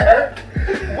there.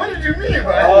 What did you mean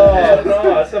by Oh,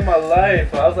 no, I said my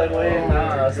life. I was like, wait,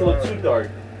 nah, that's a little too dark.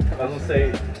 I was gonna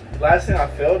say, last thing I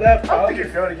failed at, I don't probably. think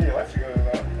you failed to get your life together,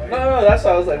 though. Like, No, that's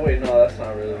why I was like, wait, no, that's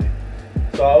not really.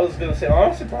 So I was gonna say,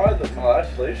 honestly, probably my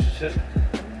last relationship.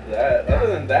 That. Other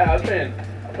than that, I've been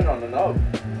on and up.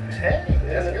 hey,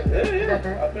 that's good.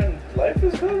 Yeah. Life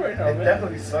is good right now, It man.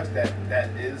 definitely sucks that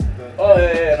is the. Oh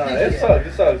yeah, no, it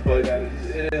sucks, but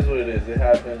it is what it is. It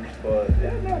happens, but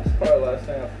yeah, no, it's probably the last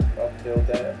thing I feel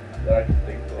that I can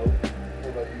think of. What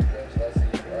about you, Vince? Last thing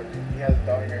you has a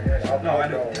dog in your head. No, I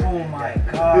know. Oh my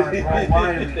god, bro.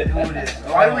 Why do we do this?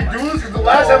 Why do we do this? Because the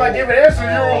last time I gave an answer,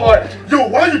 you were like, yo,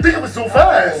 why you think it was so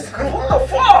fast? What the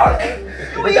fuck?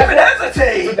 You even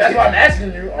hesitate. So that's why I'm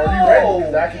asking you, are you ready?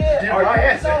 Because I can give my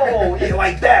answer. No, yeah,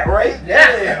 like that, right?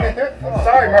 Yeah. I'm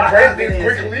sorry, my brain thinks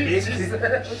quickly.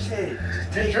 Shit.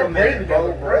 Get your brain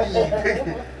together, bro.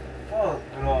 Fuck.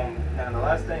 And the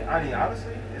last thing, I mean,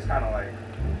 honestly, it's kind of like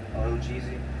a little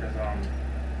cheesy because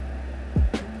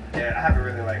yeah, I haven't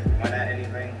really like went at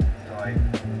anything to like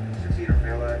succeed or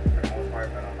fail at for the most part,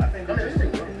 but I think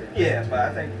yeah, but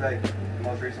I think like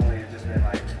most recently it's just been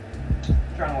like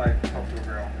trying to like talk to a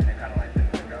girl and it kind of like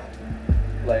didn't work out.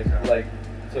 Like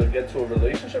to get to a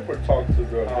relationship or talk to a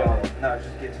girl in general? No,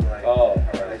 just get to like Oh.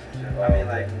 a relationship. I mean,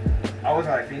 like I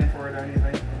wasn't like feeling for it or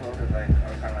anything, because like I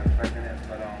was kind of like expecting it,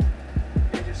 but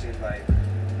it just seemed like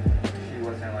she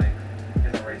wasn't like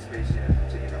in the right space yet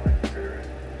to even like consider it.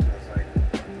 So it's like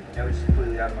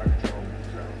out of my control.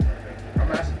 So I'm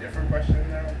gonna ask a different question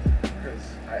now because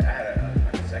I had a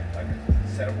set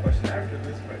of questions after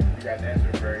this, but you guys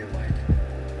answered very like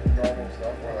normal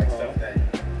stuff or like stuff that.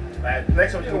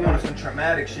 Next one, you don't want some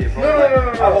traumatic shit, bro.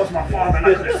 No. I lost my father and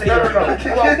I could have saved him. No. Well, I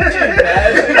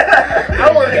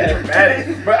don't want to get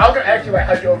dramatic, but I was gonna ask you like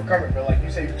how'd you overcome it. But like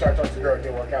you say, you tried to talk to the girl, it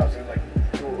didn't work out. So it was like,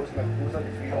 it was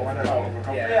nothing for you. Why not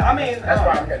overcome it? Yeah, Yeah, I mean, that's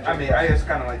why I'm getting. I mean, I just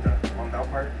kind of like the on that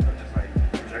part of just like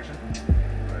rejection.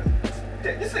 But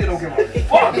yeah, this nigga don't give a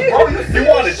fuck, bro. You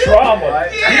wanted drama.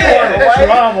 Yeah, You wanted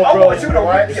drama, I bro. want you to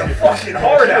rip your fucking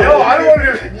heart out. No, I don't want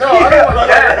to. No, I don't want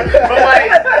that. But like,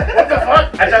 what the fuck?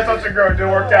 I tried to talk to a girl, it didn't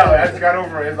work out. I just got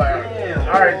over it. It's like,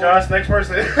 all right, Josh, next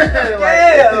person. People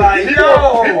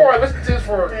are listening to this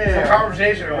for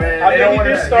conversation, man. I mean, he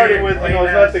just started with,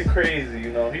 it's nothing crazy,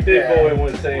 He did go in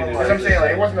with saying it. That's what I'm saying,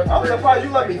 like, it wasn't nothing I'm crazy. surprised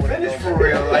you let me finish for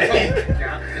real. Like, and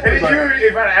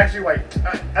if I actually, like, I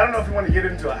don't know if you want to get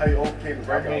into how you overcame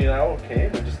the I breakup. mean, I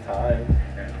overcame it, just time.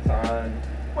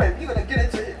 wait, you gonna get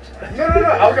into it? No.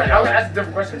 I was gonna ask a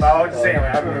different question, but I was just saying,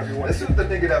 like, I don't know if you want This to. is the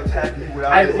nigga that was happy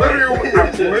without I his literally.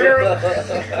 That's so funny.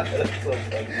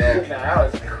 Nah, that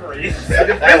was crazy.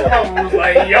 The first one was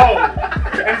like, yo,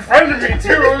 in front of me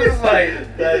too. It was just like,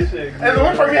 That shit. and the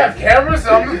one part we have cameras, so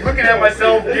I'm just looking at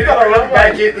myself. You gotta look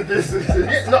back into this.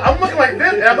 Yeah, no, I'm looking like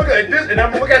this, and I'm looking like this, and I'm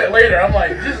gonna look at it later. I'm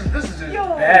like, this is just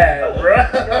bad,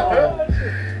 bro.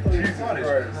 Jesus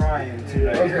Christ. Crying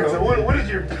tonight. Okay, so what is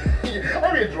your? I'm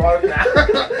gonna draw it now.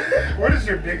 What is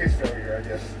your biggest failure? I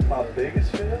guess. My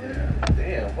biggest failure?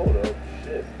 Damn, hold up.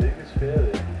 Shit, biggest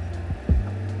failure.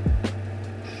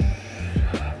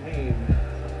 I mean,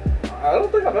 I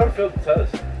don't think I've ever failed the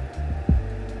test.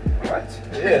 What?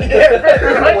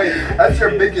 Yeah. Wait, that's your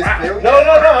biggest failure? No,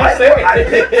 I'm saying. I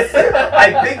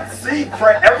picked C for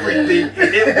everything.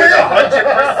 It was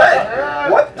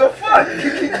 100%. What the fuck? I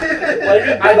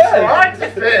tried to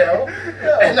fail,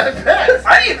 and I passed. I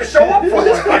didn't even show up for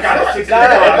this. I got a 65. If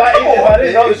I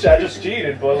didn't know this shit, I just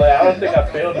cheated. But like, I don't think I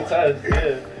failed the test.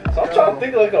 Yeah. So I'm trying to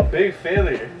think of like a big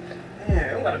failure. Yeah,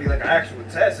 it don't gotta be like an actual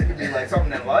test. It could be like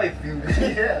something in life.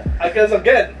 Yeah. I guess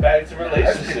again, back to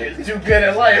relationships. Too good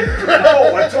at life.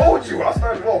 No, I told you. I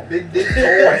started off big dick, tall,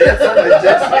 handsome, like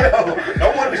just,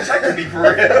 no one was checking me for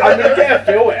real. I mean, you can't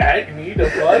fail with acne. The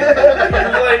fuck?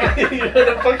 Like,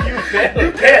 the fuck you fail?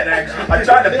 You can't actually. I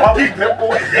tried to pop his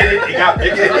pimple and it got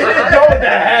bigger. know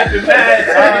that happened mad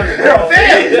times, bro.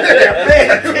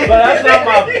 But that's not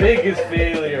my biggest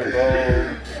failure, bro.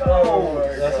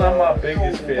 That's not my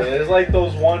biggest failure. It's like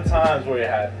those one times where it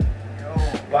happened.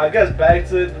 But I guess back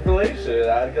to the relationship.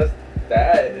 I guess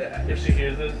that if she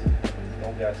hears this,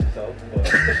 don't gas yourself. But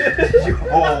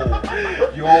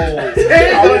Yo, I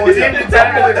Damn, want deep to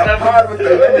inside put the this pod with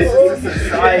the menaces to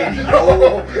society.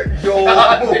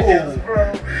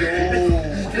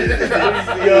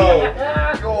 Yo,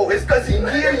 yo, it's cause he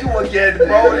near you again,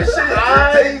 bro. This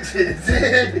shit is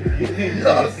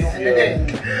contagious.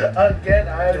 Again,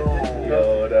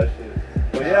 yo, that shit.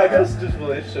 But yeah, I guess just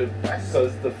relationship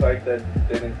because the fact that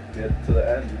they didn't get to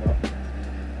the end,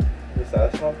 Just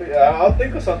that's my big. I'll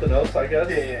think of something else, I guess.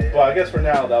 Yeah. But I guess for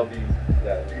now that'll be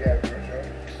that. Do you have your show?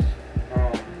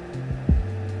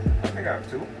 I think I have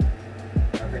two.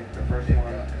 I think the first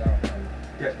one.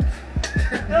 Yeah.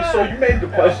 So you made the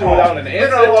question without an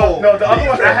answer. No, the other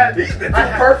one I had. These the two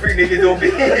perfect niggas over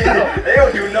here. They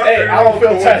don't do nothing. Hey, I don't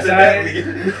feel touched,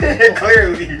 coincidentally.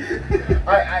 Clearly.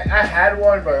 I had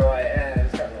one, but like,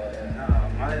 it's kind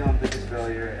of like. My biggest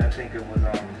failure, I think it was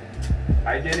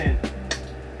I didn't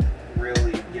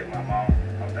really get my mom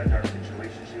out of that dark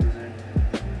situation she was in,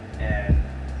 and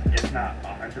it's not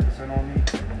 100% on me.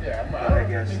 Yeah, But I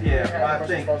guess I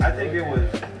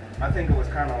think it was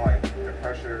kind of like the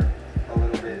pressure a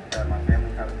little bit that my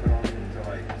family kind of put on me to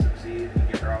like succeed and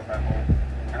get her out that hole,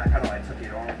 and I kind of like took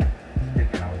it on,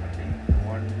 thinking I was gonna be the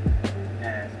one,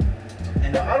 and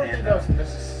No, I don't think that was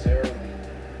necessarily.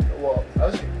 Well, are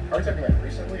you talking like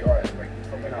recently or like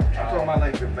from like I'm talking about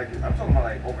like I'm talking about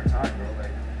like over time, bro.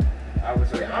 Like I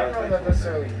was. I don't know if that's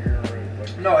necessarily your.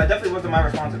 Like, No, it definitely wasn't my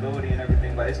responsibility and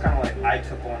everything, but it's kind of like I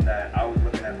took on that. I was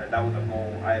looking at that. That was a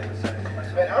goal I was setting for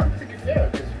myself. Man, I don't think you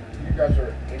failed because you guys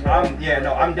are.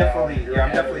 I'm definitely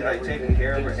like taking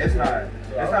care of it. It's not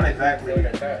exactly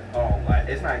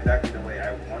it's not exactly the way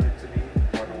I want it to be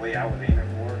or the way I was aiming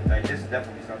for. Like it's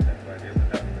definitely something, but it was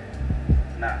definitely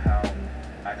not how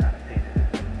I kind of painted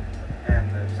it. And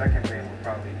the second thing would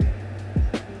probably be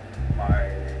my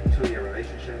 2-year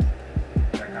relationship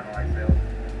that kind of like failed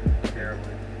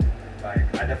terribly. Like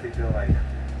I definitely feel like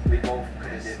we both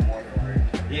could have did more for it.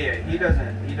 Yeah, he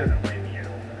doesn't blame me at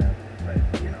all for that, but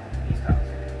he's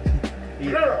toxic.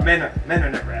 Men are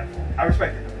never at fault. I I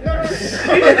respect it.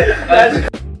 No.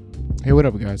 Hey, what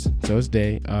up, guys? So it's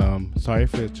Day. Sorry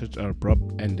for such an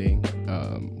abrupt ending.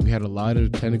 We had a lot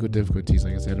of technical difficulties,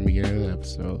 like I said in the beginning of the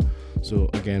episode. So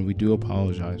again, we do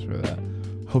apologize for that.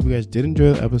 Hope you guys did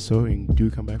enjoy the episode and do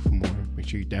come back for more. Make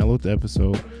sure you download the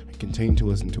episode and continue to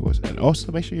listen to us. And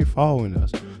also make sure you're following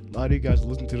us. A lot of you guys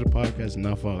listen to the podcast and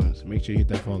not following us. So make sure you hit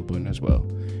that follow button as well.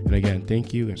 And again,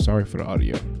 thank you and sorry for the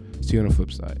audio. See you on the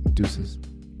flip side. Deuces.